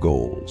with your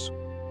goals.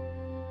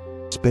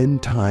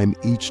 Spend time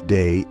each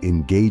day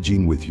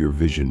engaging with your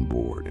vision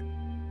board.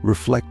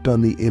 Reflect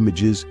on the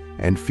images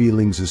and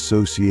feelings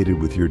associated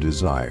with your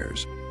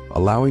desires,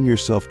 allowing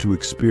yourself to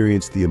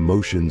experience the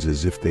emotions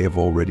as if they have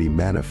already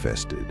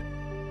manifested.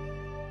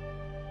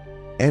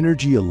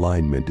 Energy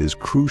alignment is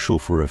crucial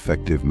for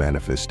effective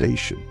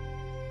manifestation.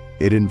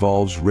 It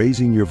involves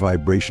raising your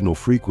vibrational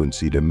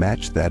frequency to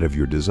match that of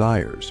your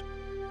desires.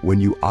 When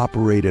you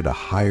operate at a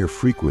higher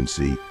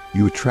frequency,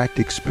 you attract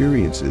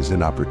experiences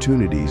and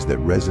opportunities that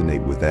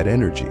resonate with that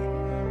energy.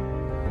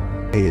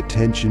 Pay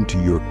attention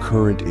to your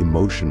current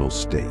emotional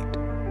state.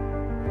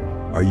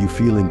 Are you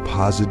feeling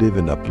positive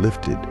and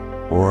uplifted,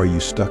 or are you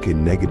stuck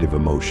in negative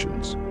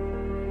emotions?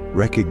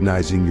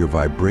 Recognizing your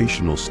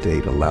vibrational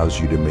state allows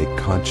you to make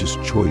conscious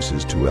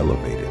choices to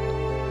elevate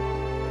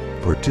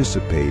it.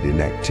 Participate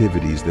in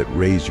activities that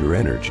raise your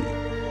energy.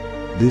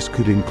 This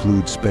could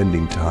include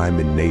spending time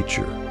in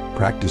nature,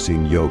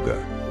 practicing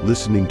yoga,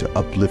 listening to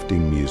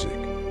uplifting music,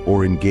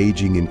 or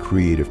engaging in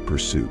creative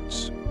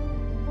pursuits.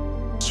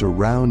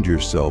 Surround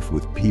yourself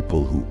with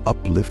people who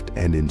uplift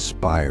and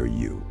inspire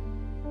you.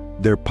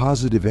 Their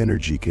positive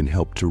energy can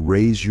help to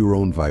raise your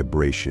own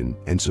vibration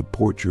and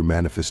support your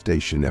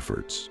manifestation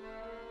efforts.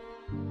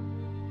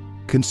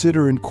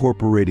 Consider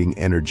incorporating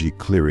energy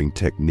clearing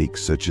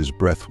techniques such as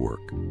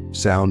breathwork,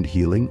 sound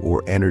healing,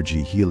 or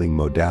energy healing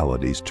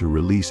modalities to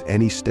release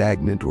any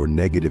stagnant or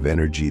negative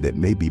energy that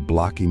may be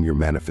blocking your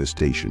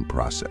manifestation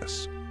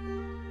process.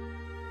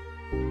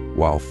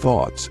 While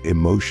thoughts,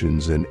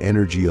 emotions, and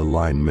energy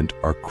alignment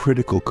are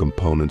critical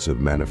components of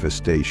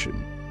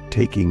manifestation,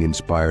 taking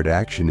inspired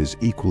action is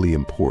equally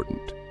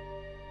important.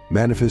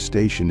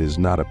 Manifestation is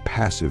not a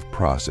passive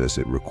process.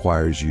 It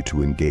requires you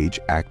to engage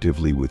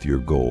actively with your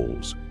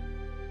goals.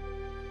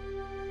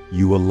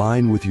 You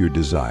align with your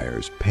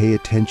desires, pay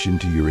attention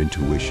to your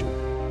intuition.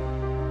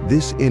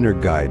 This inner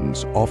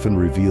guidance often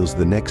reveals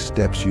the next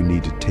steps you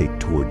need to take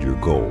toward your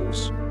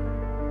goals.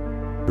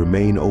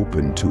 Remain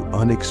open to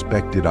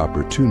unexpected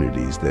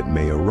opportunities that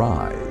may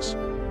arise.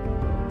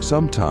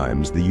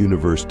 Sometimes the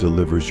universe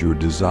delivers your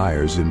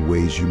desires in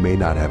ways you may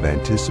not have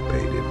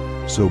anticipated,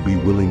 so be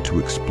willing to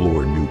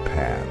explore new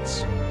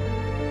paths.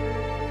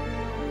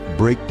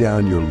 Break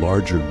down your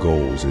larger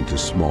goals into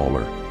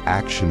smaller,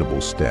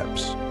 actionable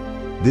steps.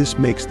 This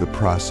makes the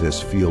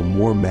process feel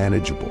more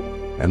manageable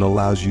and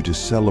allows you to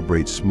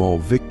celebrate small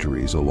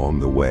victories along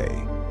the way.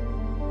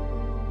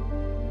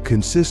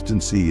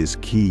 Consistency is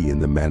key in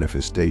the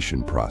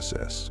manifestation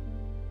process.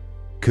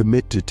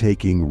 Commit to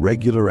taking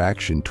regular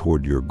action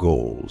toward your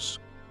goals,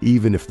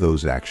 even if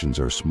those actions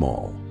are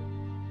small.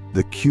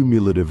 The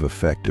cumulative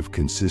effect of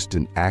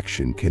consistent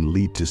action can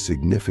lead to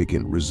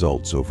significant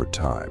results over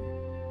time.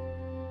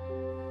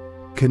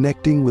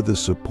 Connecting with a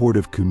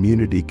supportive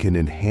community can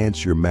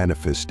enhance your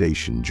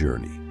manifestation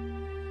journey.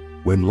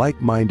 When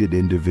like-minded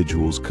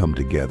individuals come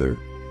together,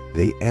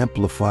 they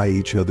amplify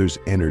each other's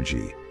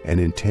energy and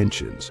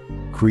intentions,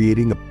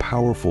 creating a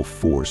powerful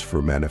force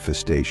for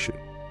manifestation.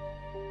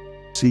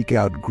 Seek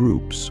out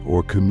groups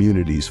or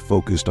communities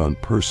focused on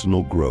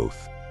personal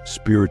growth,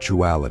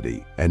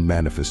 spirituality, and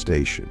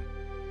manifestation.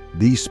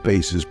 These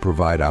spaces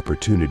provide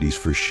opportunities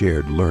for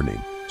shared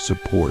learning,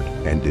 support,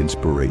 and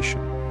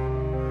inspiration.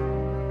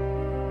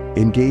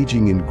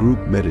 Engaging in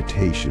group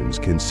meditations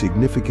can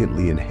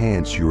significantly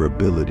enhance your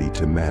ability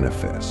to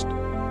manifest.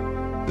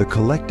 The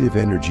collective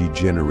energy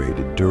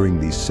generated during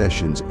these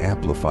sessions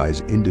amplifies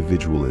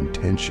individual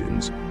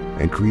intentions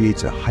and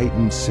creates a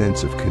heightened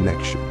sense of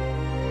connection.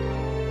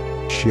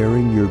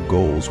 Sharing your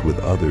goals with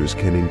others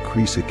can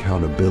increase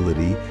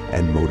accountability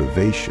and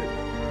motivation.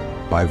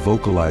 By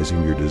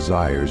vocalizing your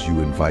desires,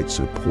 you invite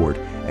support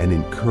and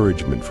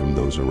encouragement from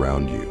those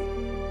around you.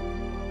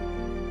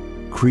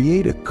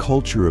 Create a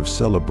culture of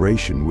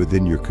celebration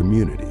within your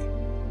community.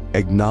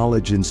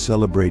 Acknowledge and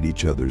celebrate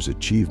each other's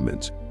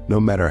achievements, no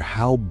matter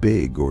how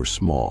big or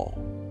small.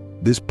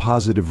 This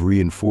positive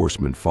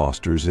reinforcement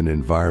fosters an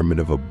environment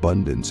of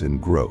abundance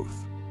and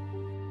growth.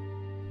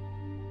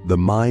 The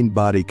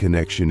mind-body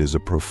connection is a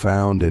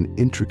profound and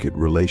intricate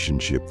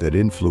relationship that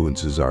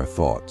influences our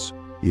thoughts,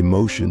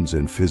 emotions,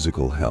 and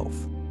physical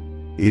health.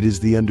 It is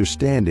the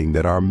understanding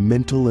that our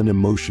mental and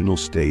emotional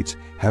states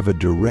have a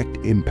direct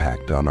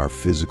impact on our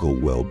physical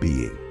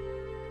well-being.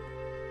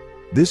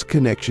 This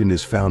connection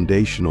is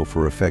foundational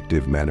for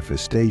effective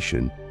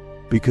manifestation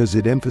because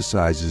it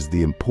emphasizes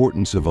the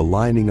importance of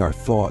aligning our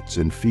thoughts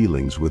and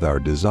feelings with our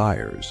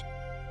desires.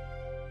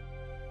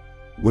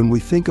 When we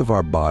think of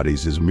our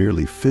bodies as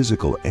merely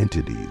physical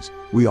entities,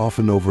 we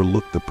often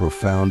overlook the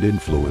profound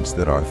influence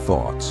that our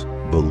thoughts,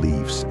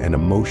 beliefs, and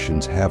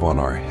emotions have on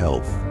our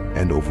health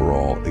and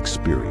overall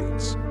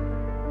experience.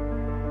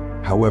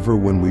 However,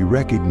 when we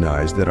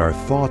recognize that our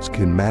thoughts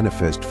can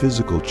manifest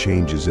physical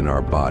changes in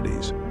our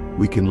bodies,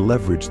 we can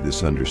leverage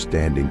this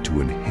understanding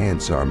to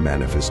enhance our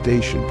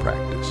manifestation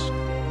practice.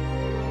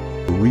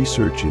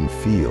 Research in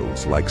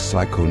fields like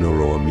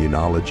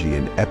psychoneuroimmunology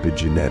and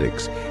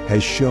epigenetics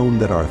has shown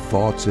that our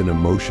thoughts and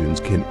emotions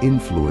can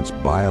influence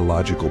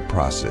biological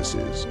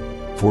processes.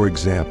 For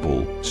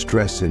example,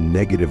 stress and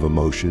negative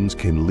emotions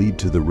can lead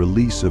to the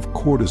release of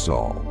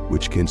cortisol,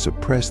 which can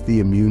suppress the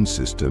immune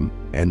system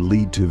and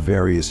lead to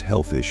various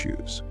health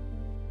issues.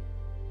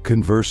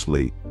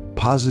 Conversely,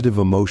 positive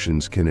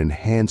emotions can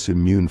enhance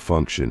immune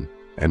function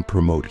and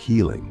promote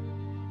healing.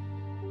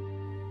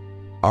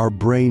 Our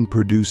brain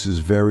produces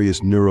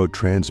various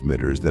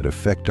neurotransmitters that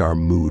affect our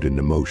mood and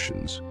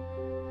emotions.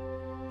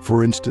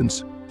 For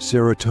instance,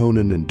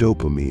 serotonin and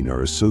dopamine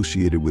are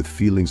associated with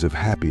feelings of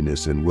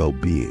happiness and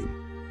well-being,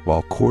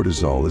 while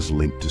cortisol is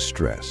linked to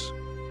stress.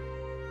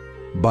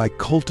 By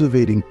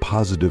cultivating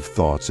positive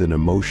thoughts and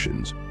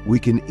emotions, we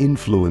can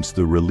influence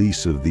the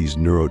release of these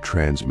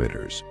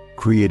neurotransmitters,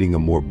 creating a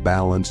more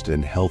balanced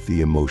and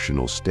healthy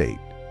emotional state.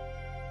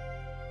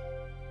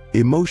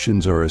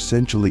 Emotions are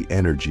essentially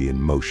energy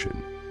in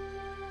motion.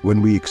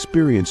 When we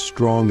experience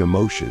strong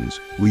emotions,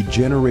 we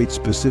generate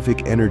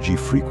specific energy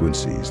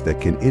frequencies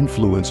that can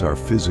influence our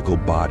physical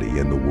body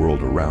and the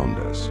world around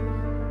us.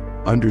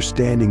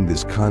 Understanding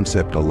this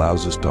concept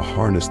allows us to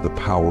harness the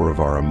power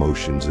of our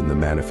emotions in the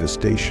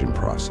manifestation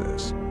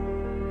process.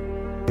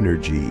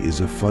 Energy is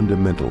a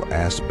fundamental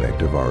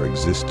aspect of our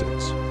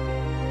existence.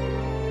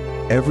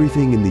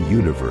 Everything in the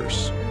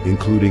universe,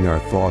 including our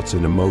thoughts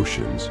and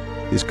emotions,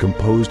 is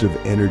composed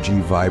of energy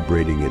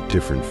vibrating at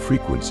different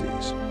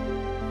frequencies.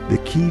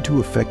 The key to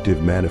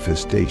effective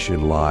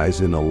manifestation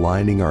lies in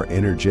aligning our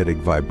energetic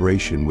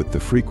vibration with the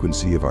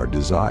frequency of our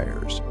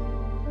desires.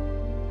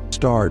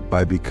 Start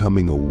by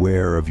becoming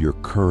aware of your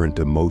current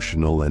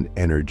emotional and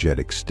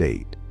energetic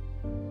state.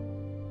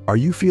 Are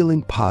you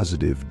feeling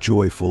positive,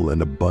 joyful,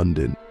 and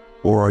abundant,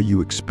 or are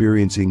you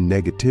experiencing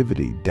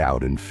negativity,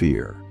 doubt, and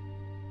fear?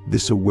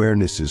 This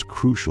awareness is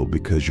crucial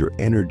because your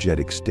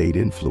energetic state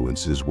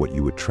influences what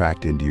you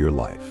attract into your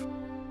life.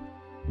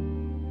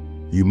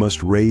 You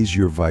must raise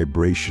your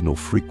vibrational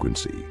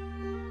frequency.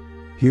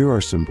 Here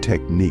are some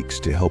techniques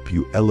to help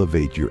you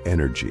elevate your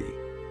energy.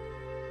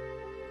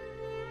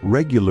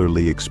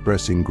 Regularly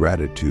expressing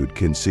gratitude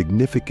can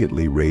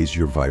significantly raise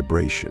your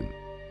vibration.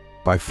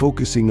 By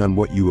focusing on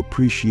what you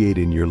appreciate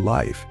in your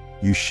life,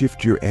 you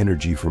shift your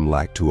energy from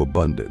lack to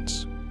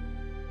abundance.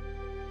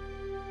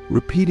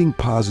 Repeating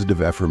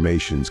positive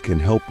affirmations can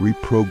help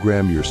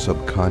reprogram your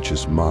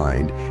subconscious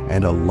mind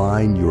and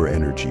align your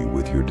energy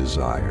with your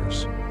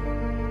desires.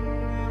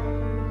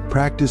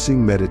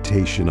 Practicing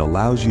meditation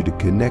allows you to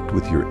connect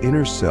with your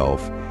inner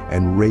self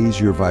and raise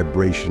your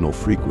vibrational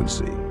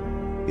frequency.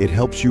 It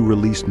helps you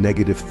release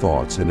negative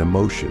thoughts and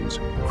emotions,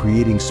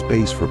 creating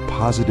space for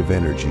positive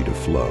energy to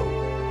flow.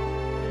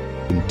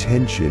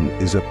 Intention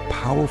is a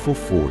powerful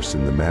force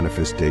in the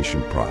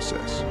manifestation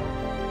process.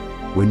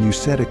 When you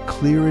set a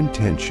clear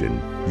intention,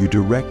 you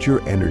direct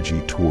your energy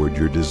toward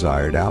your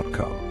desired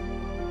outcome.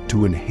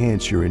 To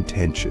enhance your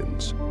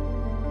intentions,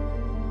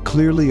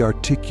 clearly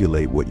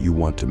articulate what you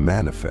want to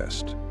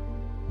manifest.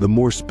 The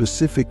more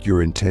specific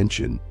your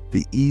intention,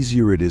 the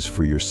easier it is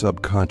for your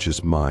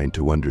subconscious mind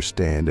to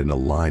understand and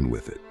align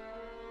with it.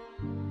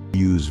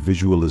 Use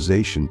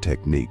visualization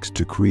techniques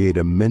to create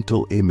a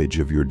mental image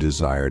of your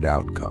desired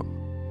outcome.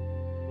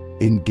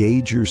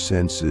 Engage your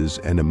senses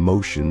and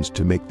emotions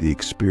to make the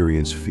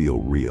experience feel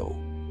real.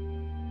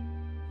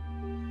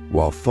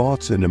 While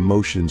thoughts and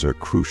emotions are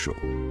crucial,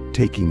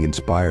 taking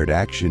inspired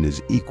action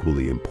is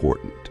equally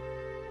important.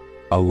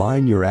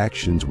 Align your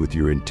actions with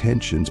your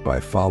intentions by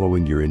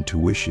following your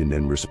intuition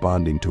and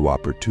responding to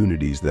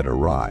opportunities that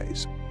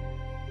arise.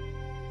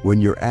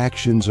 When your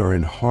actions are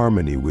in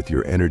harmony with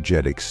your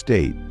energetic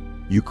state,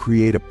 you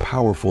create a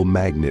powerful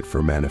magnet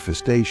for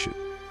manifestation.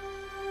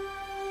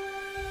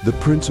 The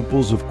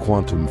principles of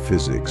quantum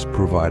physics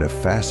provide a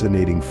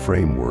fascinating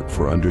framework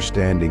for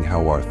understanding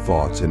how our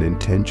thoughts and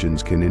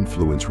intentions can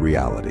influence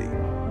reality.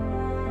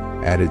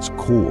 At its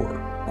core,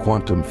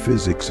 quantum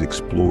physics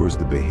explores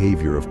the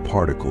behavior of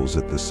particles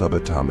at the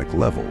subatomic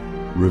level,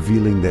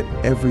 revealing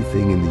that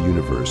everything in the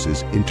universe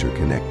is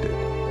interconnected.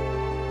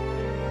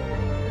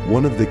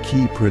 One of the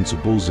key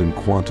principles in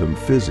quantum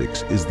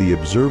physics is the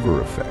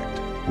observer effect,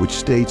 which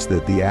states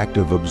that the act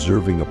of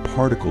observing a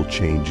particle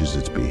changes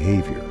its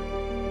behavior.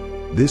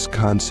 This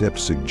concept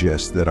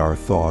suggests that our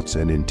thoughts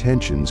and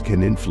intentions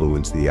can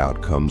influence the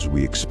outcomes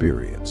we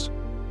experience.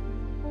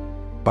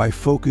 By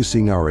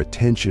focusing our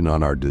attention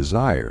on our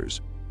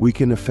desires, we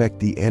can affect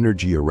the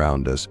energy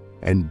around us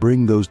and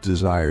bring those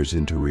desires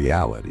into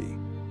reality.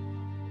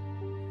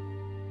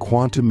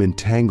 Quantum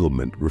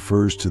entanglement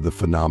refers to the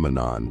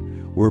phenomenon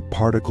where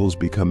particles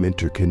become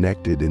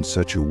interconnected in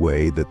such a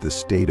way that the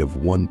state of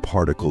one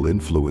particle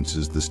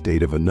influences the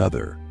state of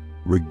another,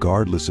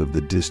 regardless of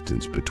the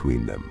distance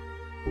between them.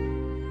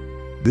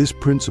 This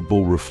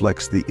principle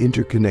reflects the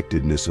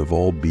interconnectedness of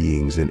all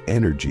beings and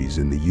energies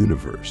in the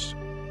universe.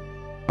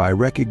 By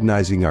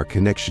recognizing our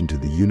connection to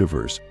the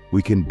universe,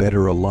 we can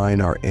better align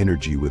our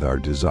energy with our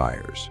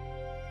desires.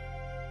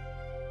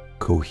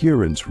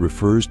 Coherence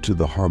refers to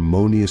the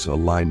harmonious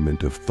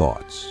alignment of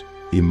thoughts,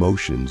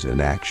 emotions, and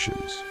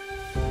actions.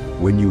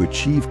 When you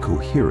achieve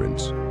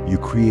coherence, you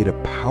create a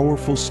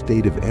powerful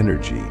state of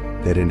energy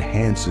that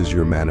enhances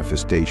your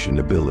manifestation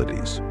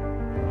abilities.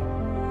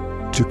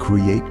 To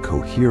create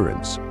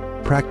coherence,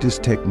 practice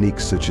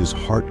techniques such as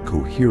heart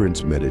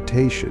coherence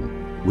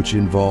meditation, which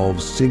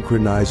involves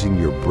synchronizing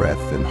your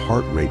breath and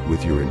heart rate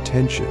with your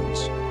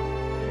intentions.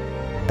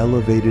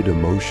 Elevated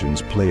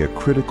emotions play a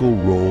critical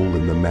role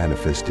in the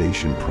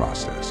manifestation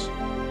process.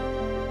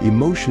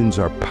 Emotions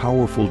are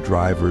powerful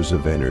drivers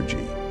of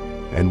energy,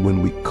 and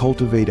when we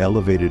cultivate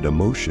elevated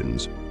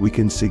emotions, we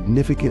can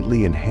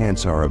significantly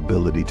enhance our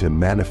ability to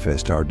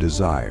manifest our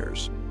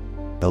desires.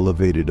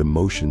 Elevated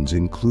emotions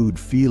include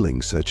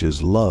feelings such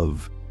as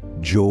love,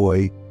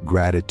 joy,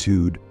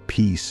 gratitude,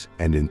 peace,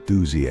 and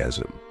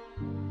enthusiasm.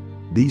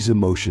 These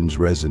emotions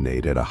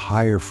resonate at a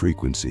higher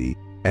frequency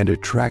and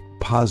attract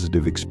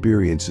positive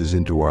experiences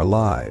into our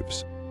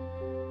lives.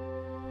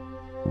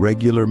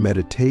 Regular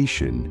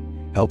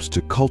meditation helps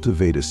to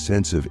cultivate a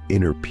sense of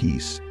inner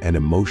peace and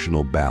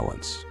emotional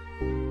balance.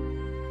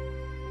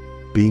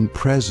 Being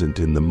present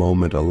in the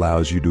moment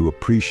allows you to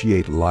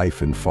appreciate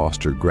life and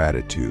foster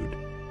gratitude,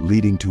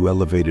 leading to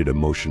elevated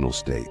emotional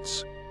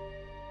states.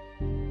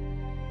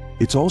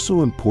 It's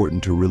also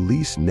important to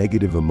release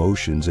negative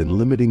emotions and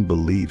limiting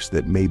beliefs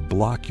that may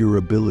block your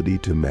ability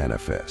to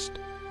manifest.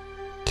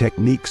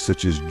 Techniques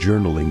such as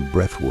journaling,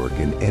 breathwork,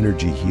 and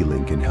energy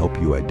healing can help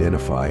you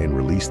identify and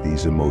release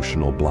these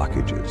emotional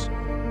blockages.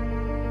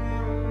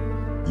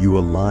 You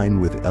align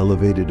with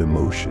elevated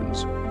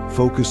emotions.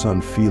 Focus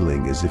on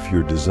feeling as if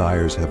your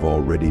desires have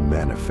already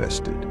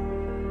manifested.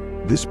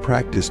 This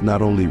practice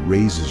not only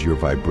raises your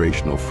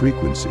vibrational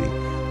frequency,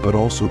 but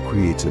also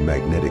creates a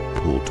magnetic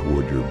pull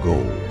toward your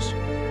goals.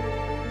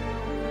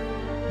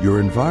 Your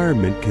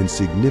environment can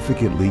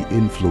significantly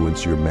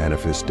influence your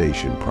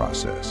manifestation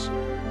process.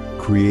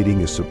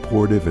 Creating a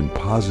supportive and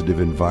positive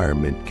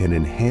environment can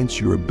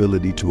enhance your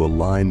ability to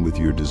align with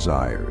your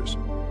desires.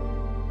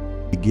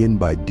 Begin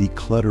by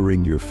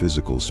decluttering your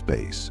physical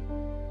space.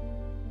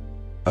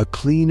 A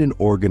clean and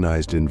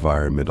organized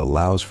environment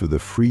allows for the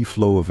free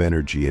flow of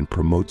energy and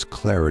promotes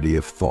clarity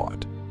of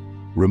thought.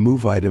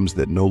 Remove items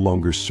that no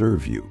longer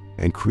serve you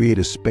and create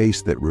a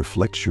space that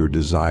reflects your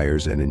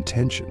desires and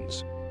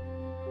intentions.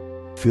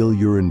 Fill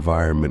your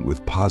environment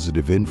with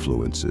positive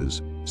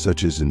influences,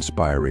 such as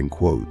inspiring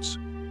quotes,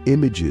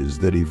 images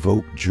that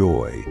evoke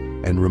joy,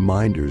 and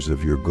reminders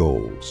of your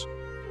goals.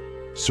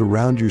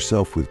 Surround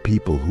yourself with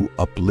people who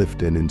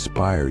uplift and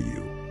inspire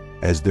you,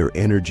 as their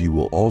energy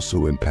will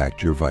also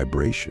impact your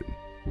vibration.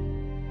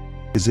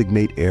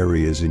 Designate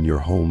areas in your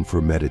home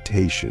for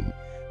meditation,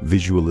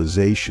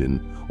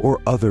 visualization, or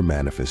other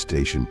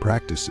manifestation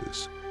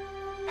practices.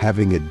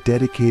 Having a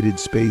dedicated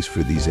space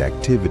for these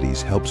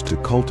activities helps to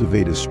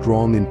cultivate a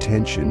strong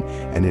intention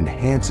and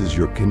enhances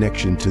your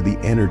connection to the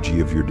energy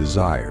of your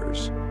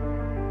desires.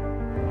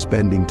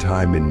 Spending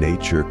time in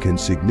nature can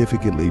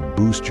significantly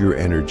boost your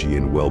energy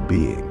and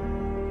well-being.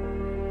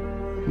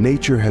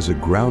 Nature has a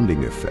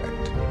grounding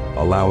effect,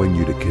 allowing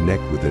you to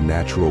connect with the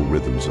natural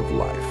rhythms of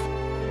life.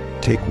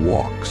 Take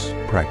walks,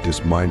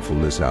 practice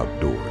mindfulness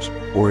outdoors,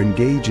 or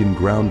engage in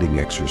grounding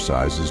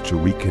exercises to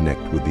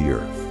reconnect with the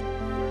earth.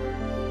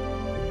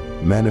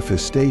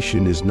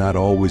 Manifestation is not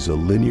always a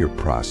linear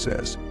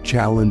process.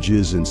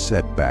 Challenges and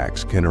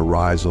setbacks can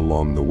arise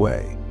along the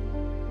way.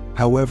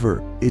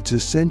 However, it's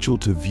essential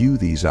to view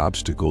these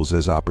obstacles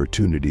as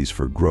opportunities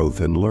for growth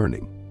and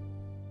learning.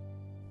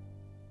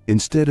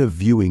 Instead of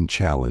viewing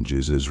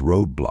challenges as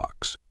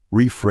roadblocks,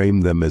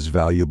 reframe them as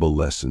valuable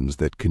lessons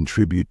that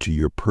contribute to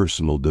your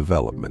personal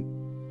development.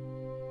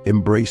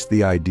 Embrace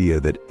the idea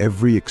that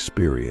every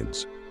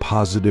experience,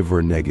 positive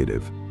or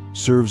negative,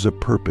 serves a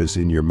purpose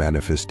in your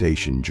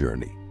manifestation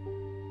journey.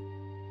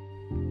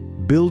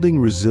 Building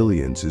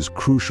resilience is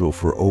crucial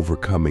for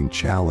overcoming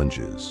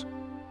challenges.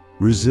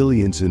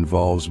 Resilience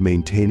involves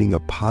maintaining a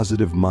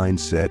positive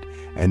mindset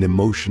and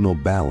emotional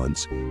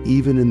balance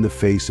even in the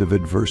face of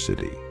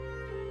adversity.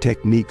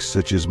 Techniques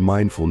such as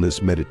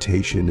mindfulness,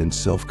 meditation, and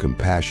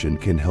self-compassion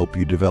can help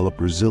you develop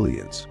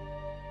resilience.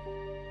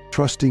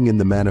 Trusting in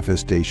the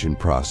manifestation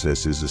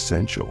process is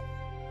essential.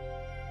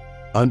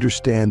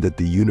 Understand that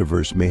the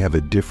universe may have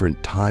a different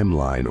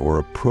timeline or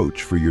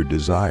approach for your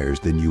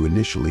desires than you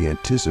initially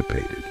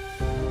anticipated.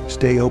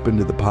 Stay open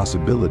to the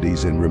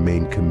possibilities and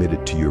remain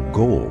committed to your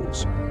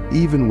goals,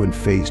 even when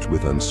faced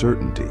with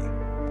uncertainty.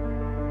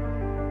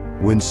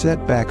 When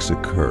setbacks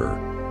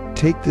occur,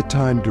 take the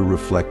time to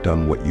reflect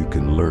on what you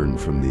can learn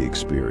from the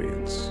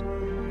experience.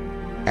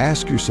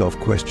 Ask yourself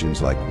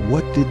questions like,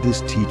 what did this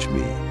teach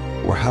me?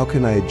 Or how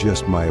can I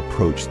adjust my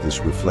approach? This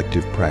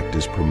reflective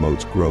practice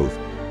promotes growth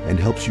and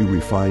helps you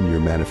refine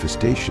your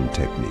manifestation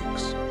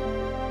techniques.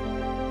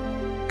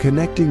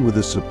 Connecting with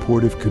a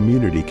supportive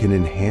community can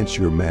enhance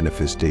your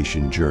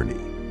manifestation journey.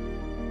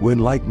 When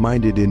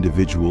like-minded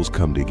individuals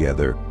come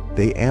together,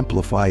 they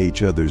amplify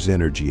each other's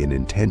energy and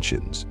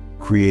intentions,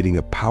 creating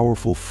a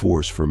powerful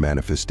force for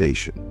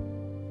manifestation.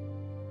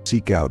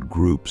 Seek out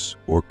groups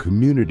or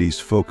communities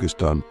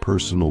focused on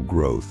personal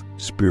growth,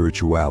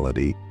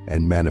 spirituality,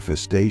 and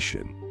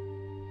manifestation.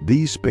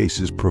 These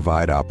spaces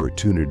provide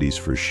opportunities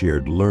for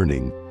shared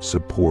learning,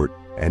 support,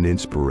 and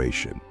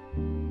inspiration.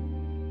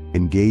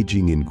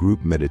 Engaging in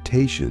group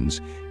meditations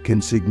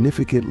can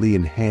significantly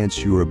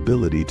enhance your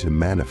ability to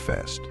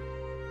manifest.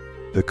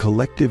 The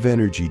collective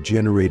energy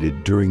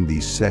generated during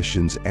these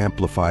sessions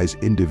amplifies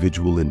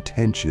individual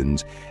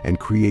intentions and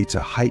creates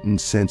a heightened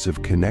sense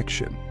of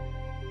connection.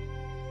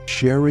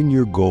 Sharing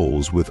your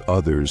goals with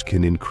others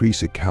can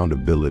increase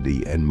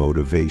accountability and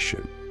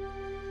motivation.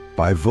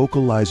 By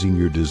vocalizing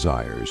your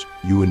desires,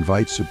 you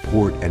invite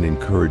support and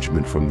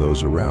encouragement from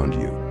those around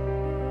you.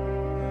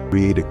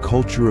 Create a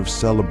culture of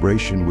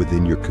celebration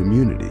within your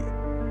community.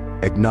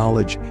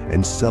 Acknowledge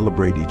and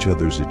celebrate each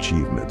other's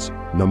achievements,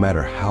 no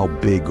matter how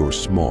big or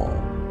small.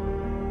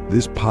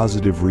 This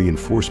positive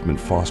reinforcement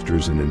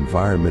fosters an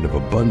environment of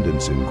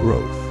abundance and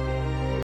growth.